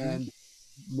 Hmm. And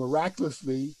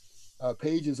miraculously,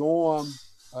 Paige's arm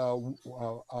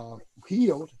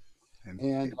healed, And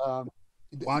and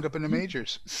it wound up in the he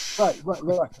majors. right.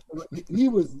 He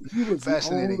was the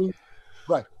Fascinating. only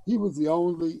right. He was the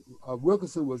only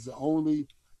Wilkinson was the only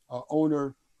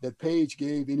owner that Page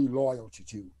gave any loyalty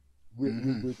to, which,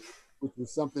 Hmm. which, which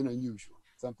was something unusual.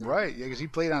 Something Right, unusual. yeah, because he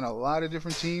played on a lot of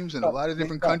different teams in a Right, lot of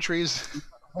different right, countries.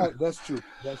 right. That's true.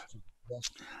 That's true. That's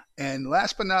true. And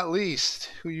last but not least,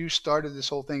 who you started this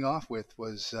whole thing off with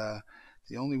was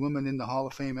the only woman in the Hall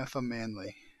of Fame, Effa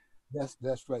Manley.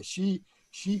 That's right. She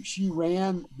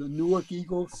ran the Newark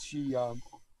Eagles. She was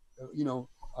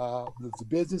the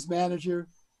business manager.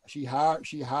 She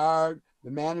hired the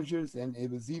managers, and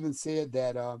it was even said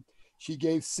that she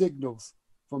gave signals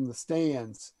from the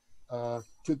stands to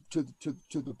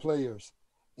the players,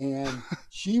 and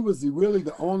she was really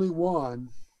the only one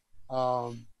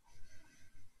um,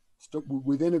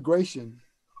 with integration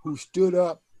who stood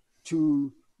up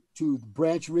to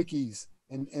Branch Rickeys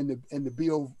and the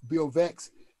Bill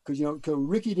Vex, because cause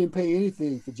Ricky didn't pay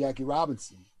anything for Jackie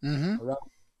Robinson, Mm-hmm. all right?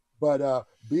 But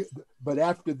but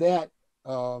after that,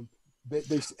 they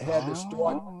had to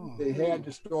start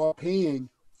Oh, paying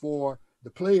for the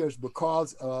players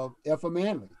because of Effa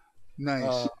Manley. Uh,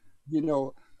 nice.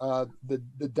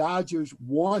 the Dodgers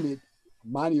wanted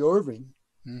Monty Irving,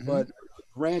 Mm-hmm. but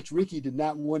Branch Rickey did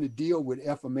not want to deal with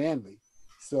Effa Manley,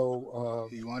 so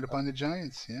He wound up on the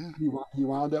Giants. Yeah. he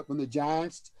wound up on the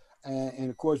Giants, and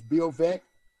of course Bill Veeck,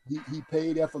 he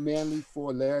paid Effa Manley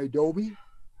for Larry Doby,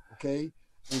 okay,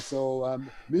 and so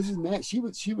Mrs. Matt,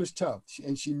 she was tough,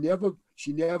 and she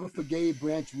never forgave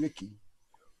Branch Rickey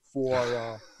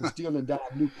for stealing Don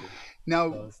Newcomb. Now,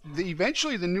 Uh,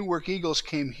 eventually, the Newark Eagles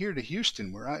came here to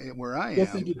Houston, where I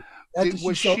yes, they am. did. After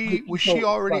Was she she was she sold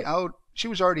already right. out? She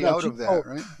was already No, out she of that, sold.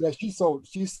 right? Yeah, she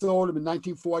sold him in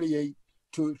 1948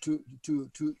 to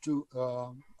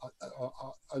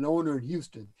an owner in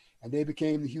Houston, and they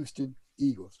became the Houston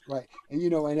Eagles, right? And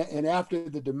and after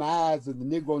the demise of the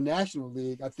Negro National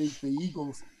League, I think the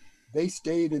Eagles they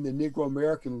stayed in the Negro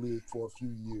American League for a few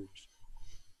years.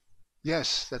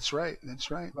 Yes, that's right. That's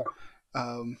right. Right.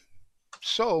 Um,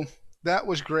 so that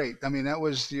was great. I mean, that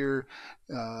was your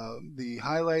the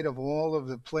highlight of all of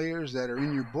the players that are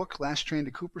in your book, Last Train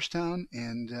to Cooperstown,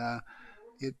 and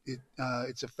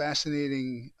it's a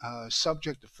fascinating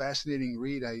subject, a fascinating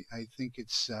read. I think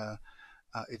it's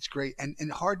great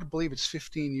and hard to believe it's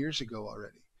 15 years ago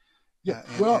already. Yeah.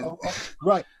 And Well,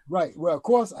 right, right. Well, of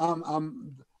course,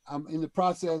 I'm in the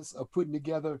process of putting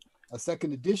together a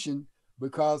second edition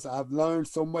because I've learned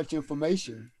so much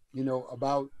information,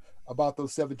 about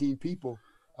those 17 people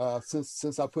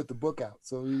since I put the book out.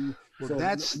 well, So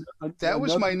that another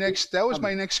was coming.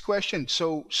 my next question.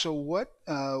 So what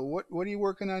are you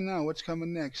working on now? What's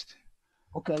coming next?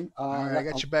 Okay. All right, I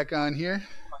got you back on here.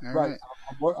 All Right.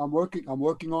 right. I'm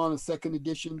working on a second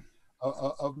edition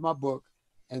of my book,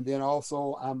 and then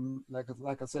also I'm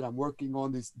like I said, I'm working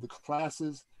on the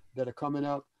classes that are coming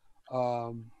up.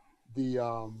 Um, the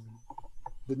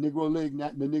the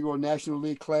Negro National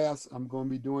League class I'm going to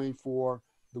be doing for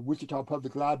the Wichita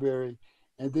Public Library,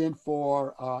 and then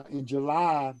for in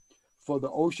July for the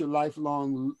OSHA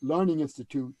Lifelong Learning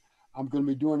Institute, I'm going to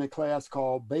be doing a class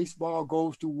called Baseball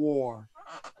Goes to War,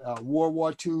 World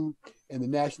War II and the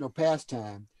National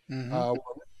Pastime. Mm-hmm. Uh,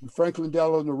 Franklin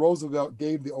Delano Roosevelt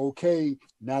gave the okay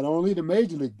not only to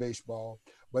Major League Baseball,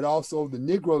 but also the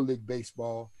Negro League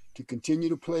Baseball to continue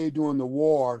to play during the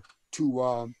war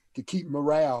to keep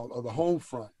morale of the home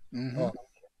front. Mm-hmm. Uh,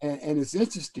 and it's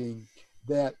interesting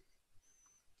that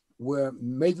where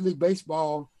Major League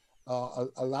Baseball,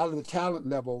 a lot of the talent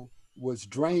level was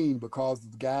drained because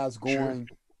of the guys Sure. going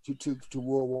to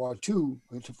World War II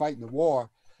and to fight in the war.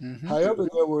 Mm-hmm. However,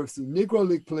 there were some Negro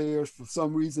League players for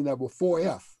some reason that were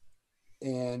 4F,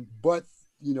 but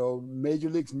Major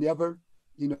Leagues never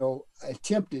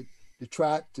attempted to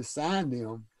try to sign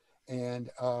them, and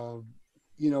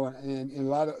and a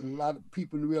lot of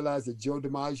people realize that Joe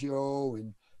DiMaggio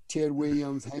and Ted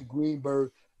Williams, Hank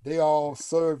Greenberg, they all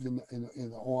served in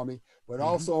the Army, but Mm-hmm.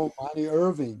 also Monty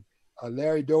Irving,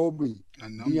 Larry Doby, A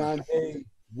number. Dion Day,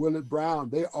 Willard Brown,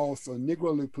 they also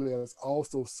Negro League players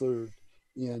also served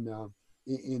in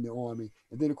in the Army.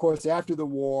 And then, of course, after the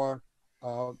war,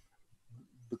 uh,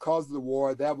 because of the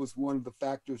war, that was one of the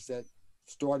factors that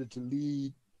started to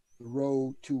lead the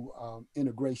road to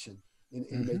integration in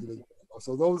Mm-hmm. Major League Baseball.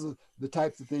 So those are the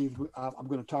types of things I'm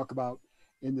going to talk about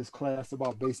in this class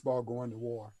about baseball going to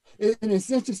war. And it's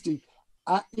interesting.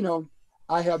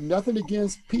 I have nothing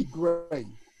against Pete Gray.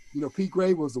 Pete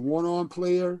Gray was a one-on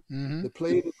player Mm-hmm. that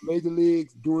played in the major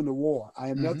leagues during the war. I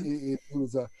have Mm-hmm. nothing.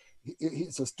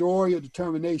 It's a story of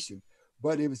determination,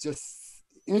 but it was just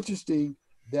interesting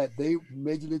that they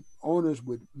major league owners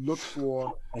would look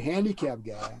for a handicap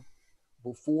guy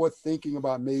before thinking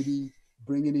about maybe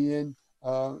bringing in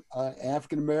an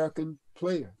African American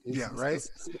player. Yeah. Right.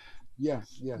 Yeah,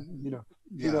 yeah. You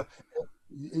Yeah.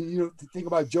 know, to think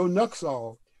about Joe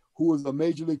Nuxall, who was a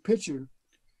major league pitcher.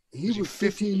 He Was he was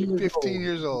 15 years 15 old,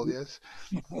 years old? Yes.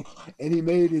 and he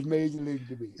made his major league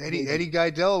debut. Eddie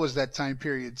Geidel was that time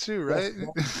period too, That's right?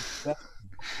 that's that's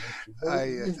true. But I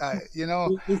it's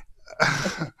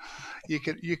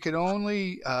you could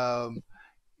only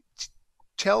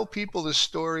tell people the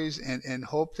stories and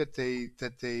hope that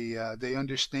they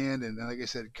understand. And like I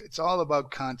said, it's all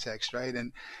about context, right?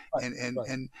 right, right.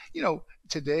 And you know,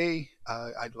 today,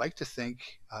 I'd like to think,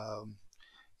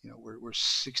 we're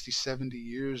 60, 70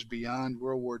 years beyond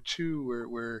World War II.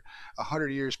 We're 100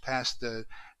 years past the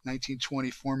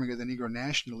 1920 forming of the Negro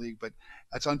National League. But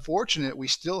it's unfortunate we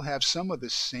still have some of the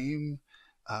same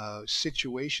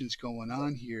situations going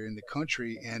on here in the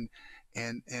country, and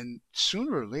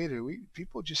sooner or later, we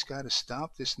people just got to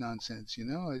stop this nonsense.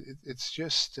 It's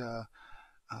just uh,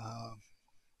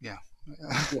 yeah.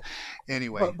 Yeah.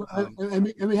 Anyway,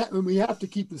 And we have to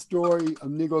keep the story of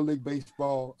Negro League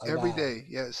baseball every alive. day,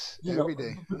 yes, You know, every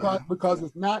day, because yeah. because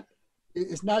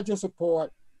it's not just a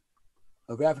part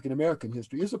of African American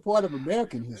history. It's a part of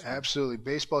American history. Absolutely.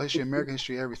 Baseball history, It, it, American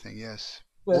history, everything. Yes.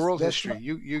 that's World that's history.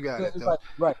 You got it though. right.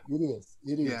 Right. It is.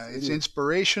 It Yeah, is. It it's is.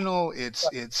 inspirational. Right.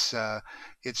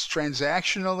 It's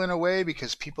transactional in a way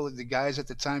because the guys at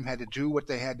the time had to do what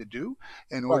they had to do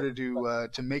in Right. order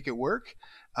Right. to make it work.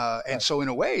 And Right. so in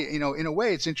a way,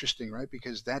 it's interesting, right?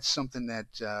 Because that's something that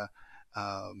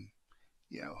um,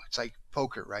 it's like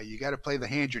poker, right? You got to play the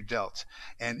hand you're dealt,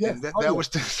 and Yes. that Oh that yeah. was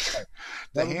the, Right.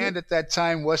 the That was hand it. at that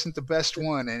time wasn't the best Yeah,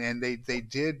 one, and they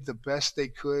did the best they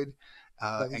could,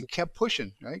 that was and it. kept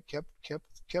pushing, right?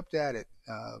 Kept at it.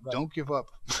 Right. Don't give up.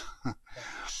 Right.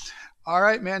 All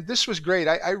right, man. This was great.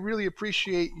 I really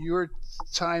appreciate your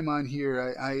time on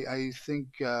here. I think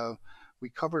we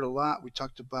covered a lot. We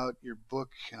talked about your book.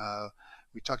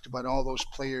 We talked about all those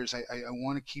players. I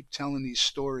want to keep telling these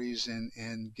stories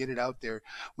and get it out there.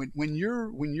 When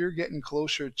you're getting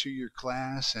closer to your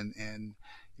class and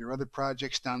your other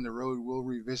projects down the road, we'll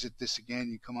revisit this again.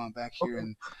 You come on back here Okay.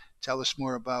 and tell us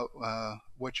more about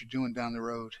what you're doing down the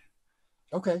road.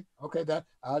 Okay. Okay. That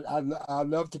I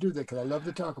love to do that because I love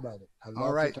to talk about it. I All love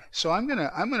to right, talk. so I'm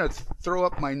gonna throw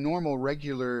up my normal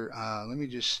regular. Let me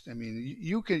just. I mean,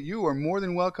 you are more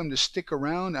than welcome to stick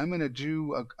around. I'm gonna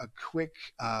do a quick.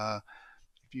 If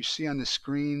you see on the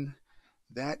screen,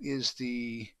 that is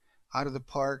the out of the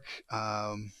park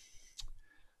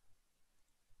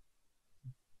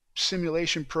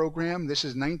simulation program. This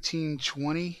is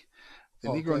 1920, the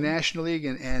Negro Okay. National League,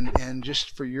 and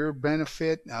just for your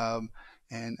benefit,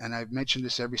 and I've mentioned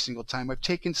this every single time. I've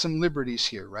taken some liberties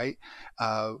here, right?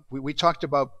 We talked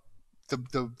about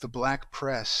the black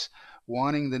press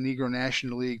wanting the Negro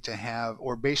National League to have,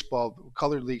 or baseball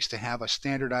colored leagues to have a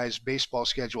standardized baseball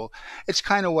schedule. It's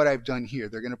kind of what I've done here.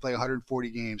 They're going to play 140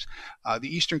 games.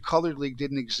 The Eastern Colored League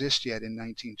didn't exist yet in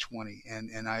 1920,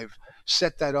 and I've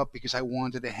set that up because I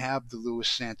wanted to have the Louis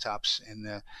Santops and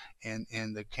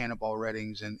the Cannonball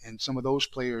Reddings and some of those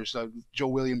players. Joe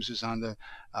Williams is on the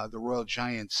Royal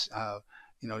Giants.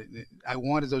 You know, I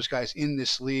wanted those guys in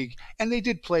this league, and they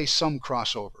did play some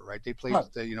crossover, right? They played Right.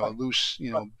 a Right. loose,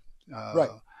 Right. Right.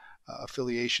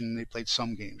 affiliation. They played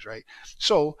some games, right?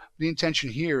 So the intention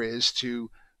here is to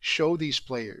show these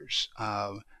players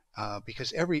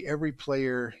because every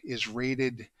player is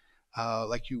rated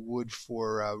like you would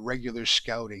for regular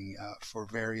scouting for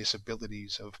various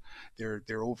abilities of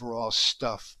their overall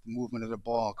stuff, movement of the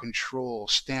ball, control,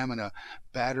 stamina.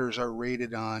 Batters are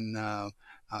rated on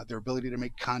their ability to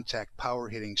make contact, power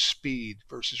hitting, speed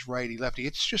versus righty lefty.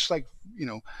 It's just like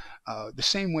the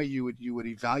same way you would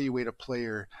evaluate a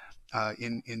player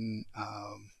in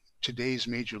today's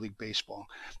Major League Baseball.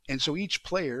 And so each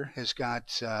player has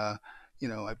got.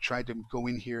 I've tried to go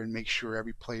in here and make sure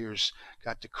every player's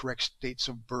got the correct dates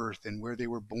of birth and where they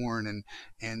were born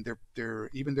and their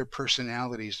even their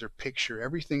personalities, their picture,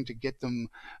 everything to get them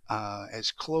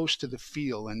as close to the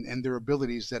feel and their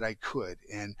abilities that I could.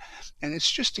 And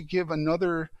it's just to give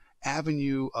another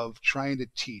avenue of trying to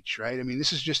teach, right? I mean,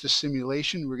 this is just a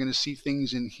simulation. We're going to see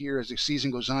things in here as the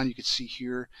season goes on. You can see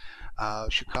here,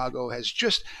 Chicago has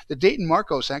just the Dayton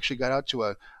Marcos actually got out to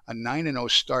a 9-0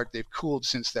 start. They've cooled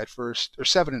since that first, or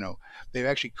 7-0. They've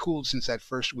actually cooled since that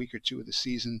first week or two of the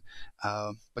season.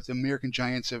 But the American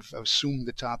Giants have assumed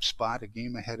the top spot, a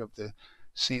game ahead of the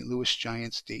St. Louis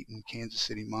Giants, Dayton, Kansas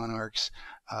City Monarchs.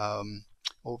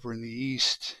 Over in the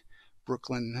East,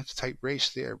 Brooklyn, that's a tight race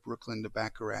there. Brooklyn, the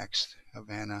Bacharachs,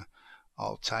 Havana,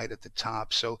 all tied at the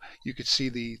top. So you could see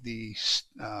the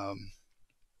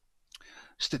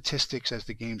statistics as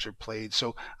the games are played.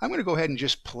 So I'm going to go ahead and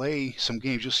just play some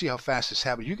games. You'll see how fast this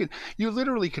happens. You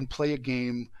literally can play a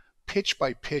game pitch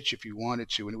by pitch if you wanted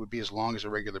to, and it would be as long as a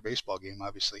regular baseball game,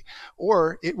 obviously.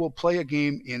 Or it will play a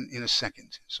game in a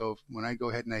second. So when I go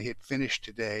ahead and I hit finish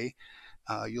today,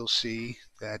 you'll see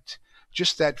that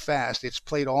just that fast. It's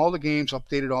played all the games,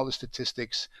 updated all the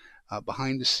statistics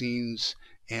behind the scenes,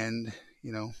 and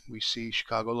we see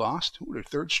Chicago lost. Ooh, their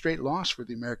third straight loss for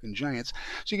the American Giants.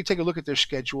 So you can take a look at their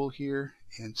schedule here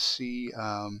and see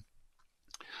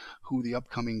who the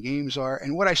upcoming games are.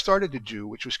 And what I started to do,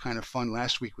 which was kind of fun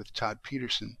last week with Todd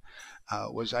Peterson,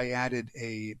 was I added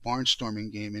a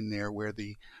barnstorming game in there where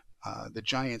the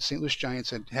Giants, St. Louis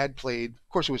Giants, had played. Of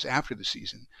course, it was after the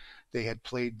season. They had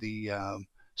played the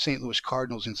St. Louis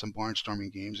Cardinals in some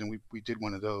barnstorming games, and we did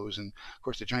one of those. And of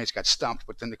course, the Giants got stumped,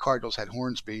 but then the Cardinals had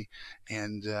Hornsby,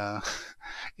 and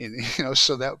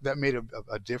so that made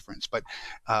a difference. But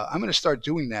I'm going to start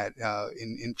doing that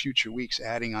in future weeks,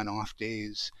 adding on off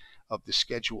days of the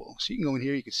schedule. So you can go in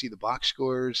here, you can see the box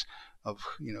scores of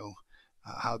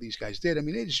how these guys did. I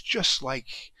mean, it is just like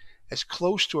as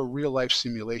close to a real life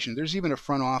simulation. There's even a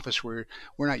front office where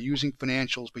we're not using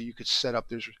financials, but you could set up.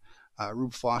 There's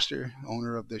Rube Foster,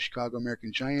 owner of the Chicago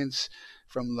American Giants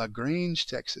from LaGrange,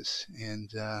 Texas,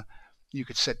 and you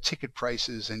could set ticket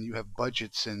prices, and you have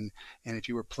budgets, and if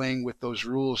you were playing with those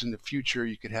rules in the future,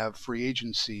 you could have free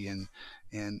agency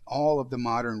and all of the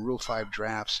modern Rule 5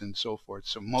 drafts and so forth.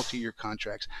 So multi-year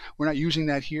contracts. We're not using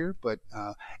that here, but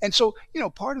and so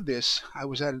part of this, I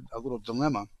was at a little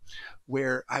dilemma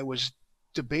where I was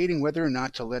debating whether or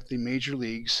not to let the major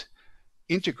leagues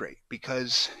integrate,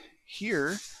 because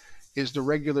here is the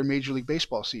regular Major League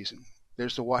Baseball season.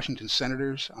 There's the Washington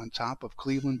Senators on top of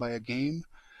Cleveland by a game.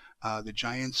 The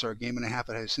Giants are a game and a half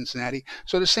ahead of Cincinnati.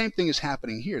 So the same thing is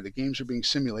happening here. The games are being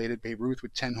simulated. Babe Ruth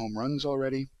with 10 home runs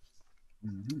already.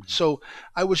 Mhm. So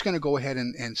I was going to go ahead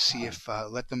and see if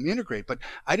let them integrate, but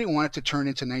I didn't want it to turn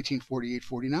into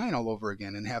 1948-49 all over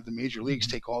again and have the major leagues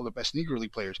take all the best Negro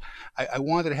League players. I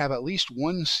wanted to have at least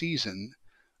one season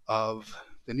of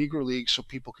the Negro League so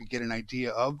people could get an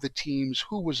idea of the teams,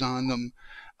 who was on them,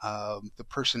 the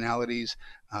personalities,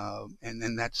 and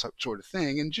then that sort of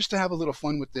thing, and just to have a little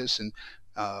fun with this and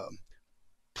uh,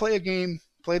 play a game,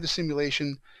 play the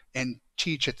simulation, and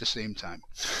teach at the same time.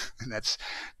 And that's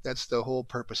the whole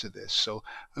purpose of this. So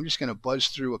I'm just going to buzz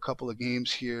through a couple of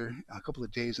games here, a couple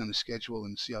of days on the schedule,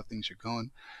 and see how things are going.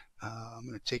 I'm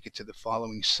going to take it to the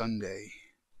following Sunday.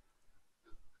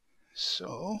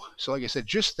 So like I said,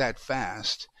 just that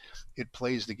fast, it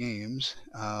plays the games.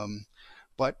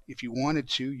 But if you wanted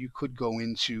to, you could go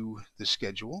into the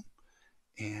schedule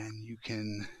and you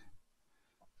can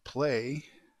play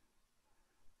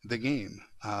the game.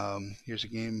 Here's a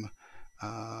game,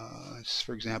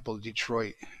 for example,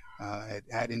 Detroit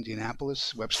at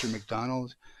Indianapolis, Webster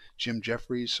McDonald, Jim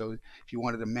Jeffries. So if you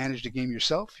wanted to manage the game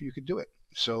yourself, you could do it.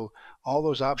 So all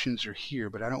those options are here,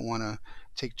 but I don't want to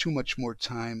take too much more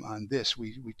time on this.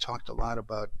 We talked a lot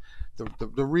about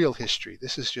the real history.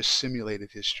 This is just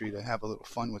simulated history to have a little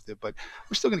fun with it, but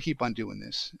we're still going to keep on doing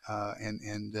this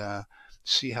and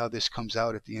see how this comes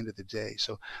out at the end of the day.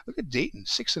 So look at Dayton,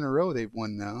 6 in a row they've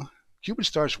won now. Cuban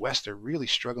Stars West are really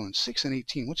struggling,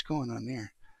 6-18. What's going on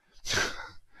there?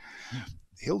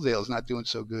 Hilldale's not doing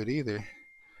so good either.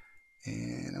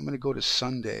 And I'm going to go to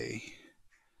Sunday.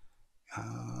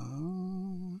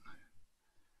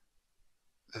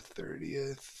 The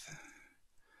 30th.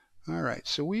 All right,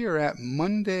 so we are at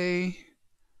Monday,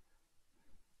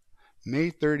 May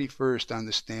 31st on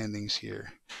the standings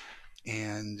here.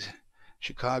 And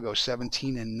Chicago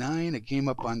 17-9, a game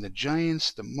up on the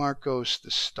Giants, the Marcos,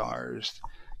 the Stars,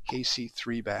 KC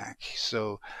 3 back.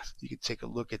 So you can take a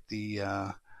look at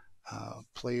the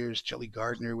players. Jelly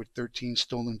Gardner with 13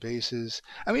 stolen bases.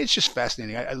 I mean, it's just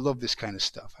fascinating. I love this kind of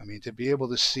stuff. I mean, to be able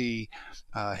to see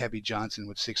Heavy Johnson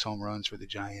with 6 home runs for the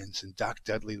Giants and Doc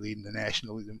Dudley leading the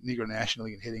Negro National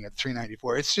League and hitting at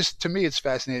 394. It's just, to me, it's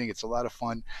fascinating. It's a lot of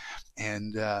fun,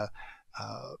 and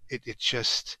it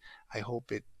just, I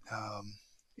hope it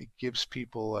gives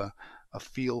people a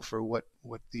feel for what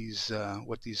these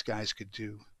guys could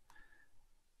do.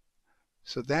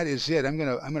 So that is it. I'm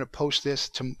gonna post this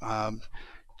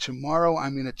tomorrow.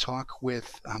 I'm gonna talk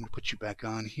with. I'm gonna put you back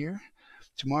on here.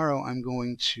 Tomorrow I'm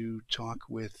going to talk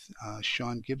with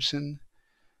Sean Gibson,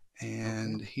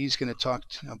 and Okay. he's going to talk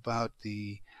about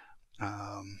the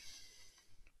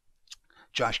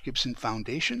Josh Gibson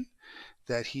Foundation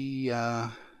that he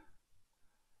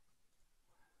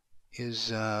is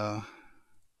the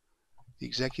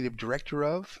executive director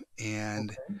of,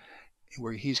 and Okay.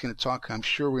 where he's going to talk. I'm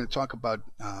sure we're going to talk about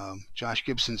Josh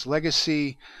Gibson's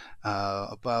legacy,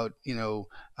 about the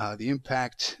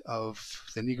impact of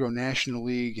the Negro National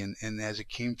League, and as it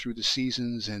came through the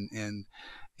seasons, and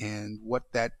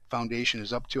what that foundation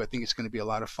is up to. I think it's going to be a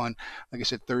lot of fun. Like I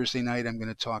said, Thursday night I'm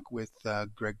going to talk with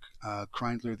Greg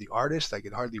Kreindler, the artist. I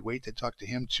could hardly wait to talk to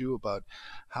him too about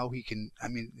how he can. I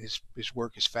mean, his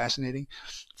work is fascinating.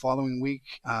 Following week,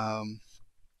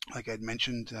 like I'd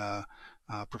mentioned,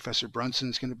 Professor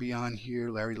Brunson's going to be on here.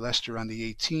 Larry Lester on the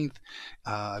 18th.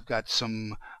 I've got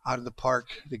some out of the park,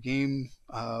 the game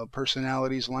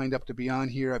personalities lined up to be on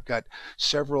here. I've got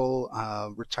several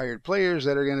retired players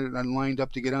that are going to lined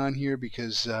up to get on here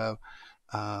because I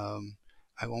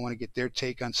want to get their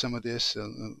take on some of this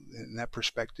in that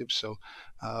perspective. So,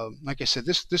 like I said,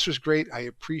 this was great. I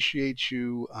appreciate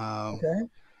you Okay.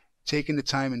 taking the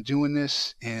time and doing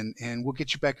this, and we'll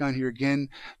get you back on here again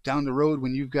down the road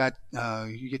when you've got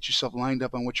you get yourself lined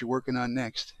up on what you're working on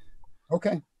next.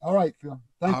 Okay. All right, Phil.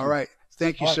 Thank All you. right,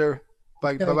 thank you, All right. sir.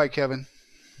 Bye, bye, Okay. bye, Kevin.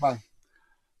 Bye.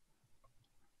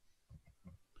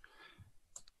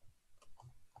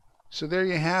 So there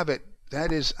you have it.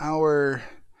 That is our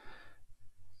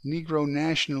Negro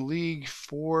National League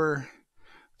for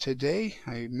today.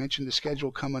 I mentioned the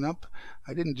schedule coming up.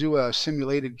 I didn't do a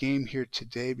simulated game here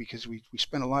today because we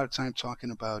spent a lot of time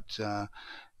talking about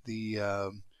the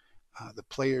the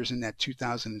players in that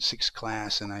 2006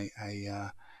 class, and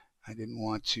I didn't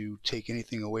want to take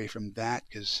anything away from that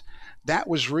because that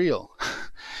was real.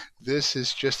 This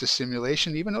is just a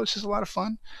simulation, even though this is a lot of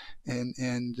fun,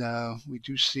 and we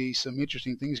do see some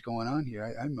interesting things going on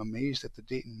here. I'm amazed that the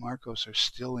Dayton Marcos are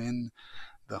still in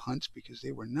the hunt because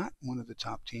they were not one of the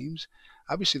top teams.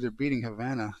 Obviously, they're beating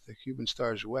Havana, the Cuban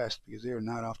Stars West, because they are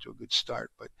not off to a good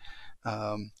start. But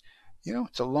um,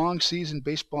 it's a long season.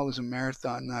 Baseball is a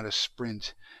marathon, not a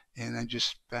sprint, and I'm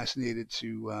just fascinated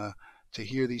to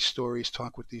hear these stories,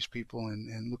 talk with these people,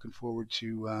 and looking forward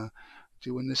to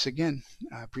doing this again.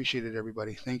 I appreciate it,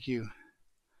 everybody. Thank you.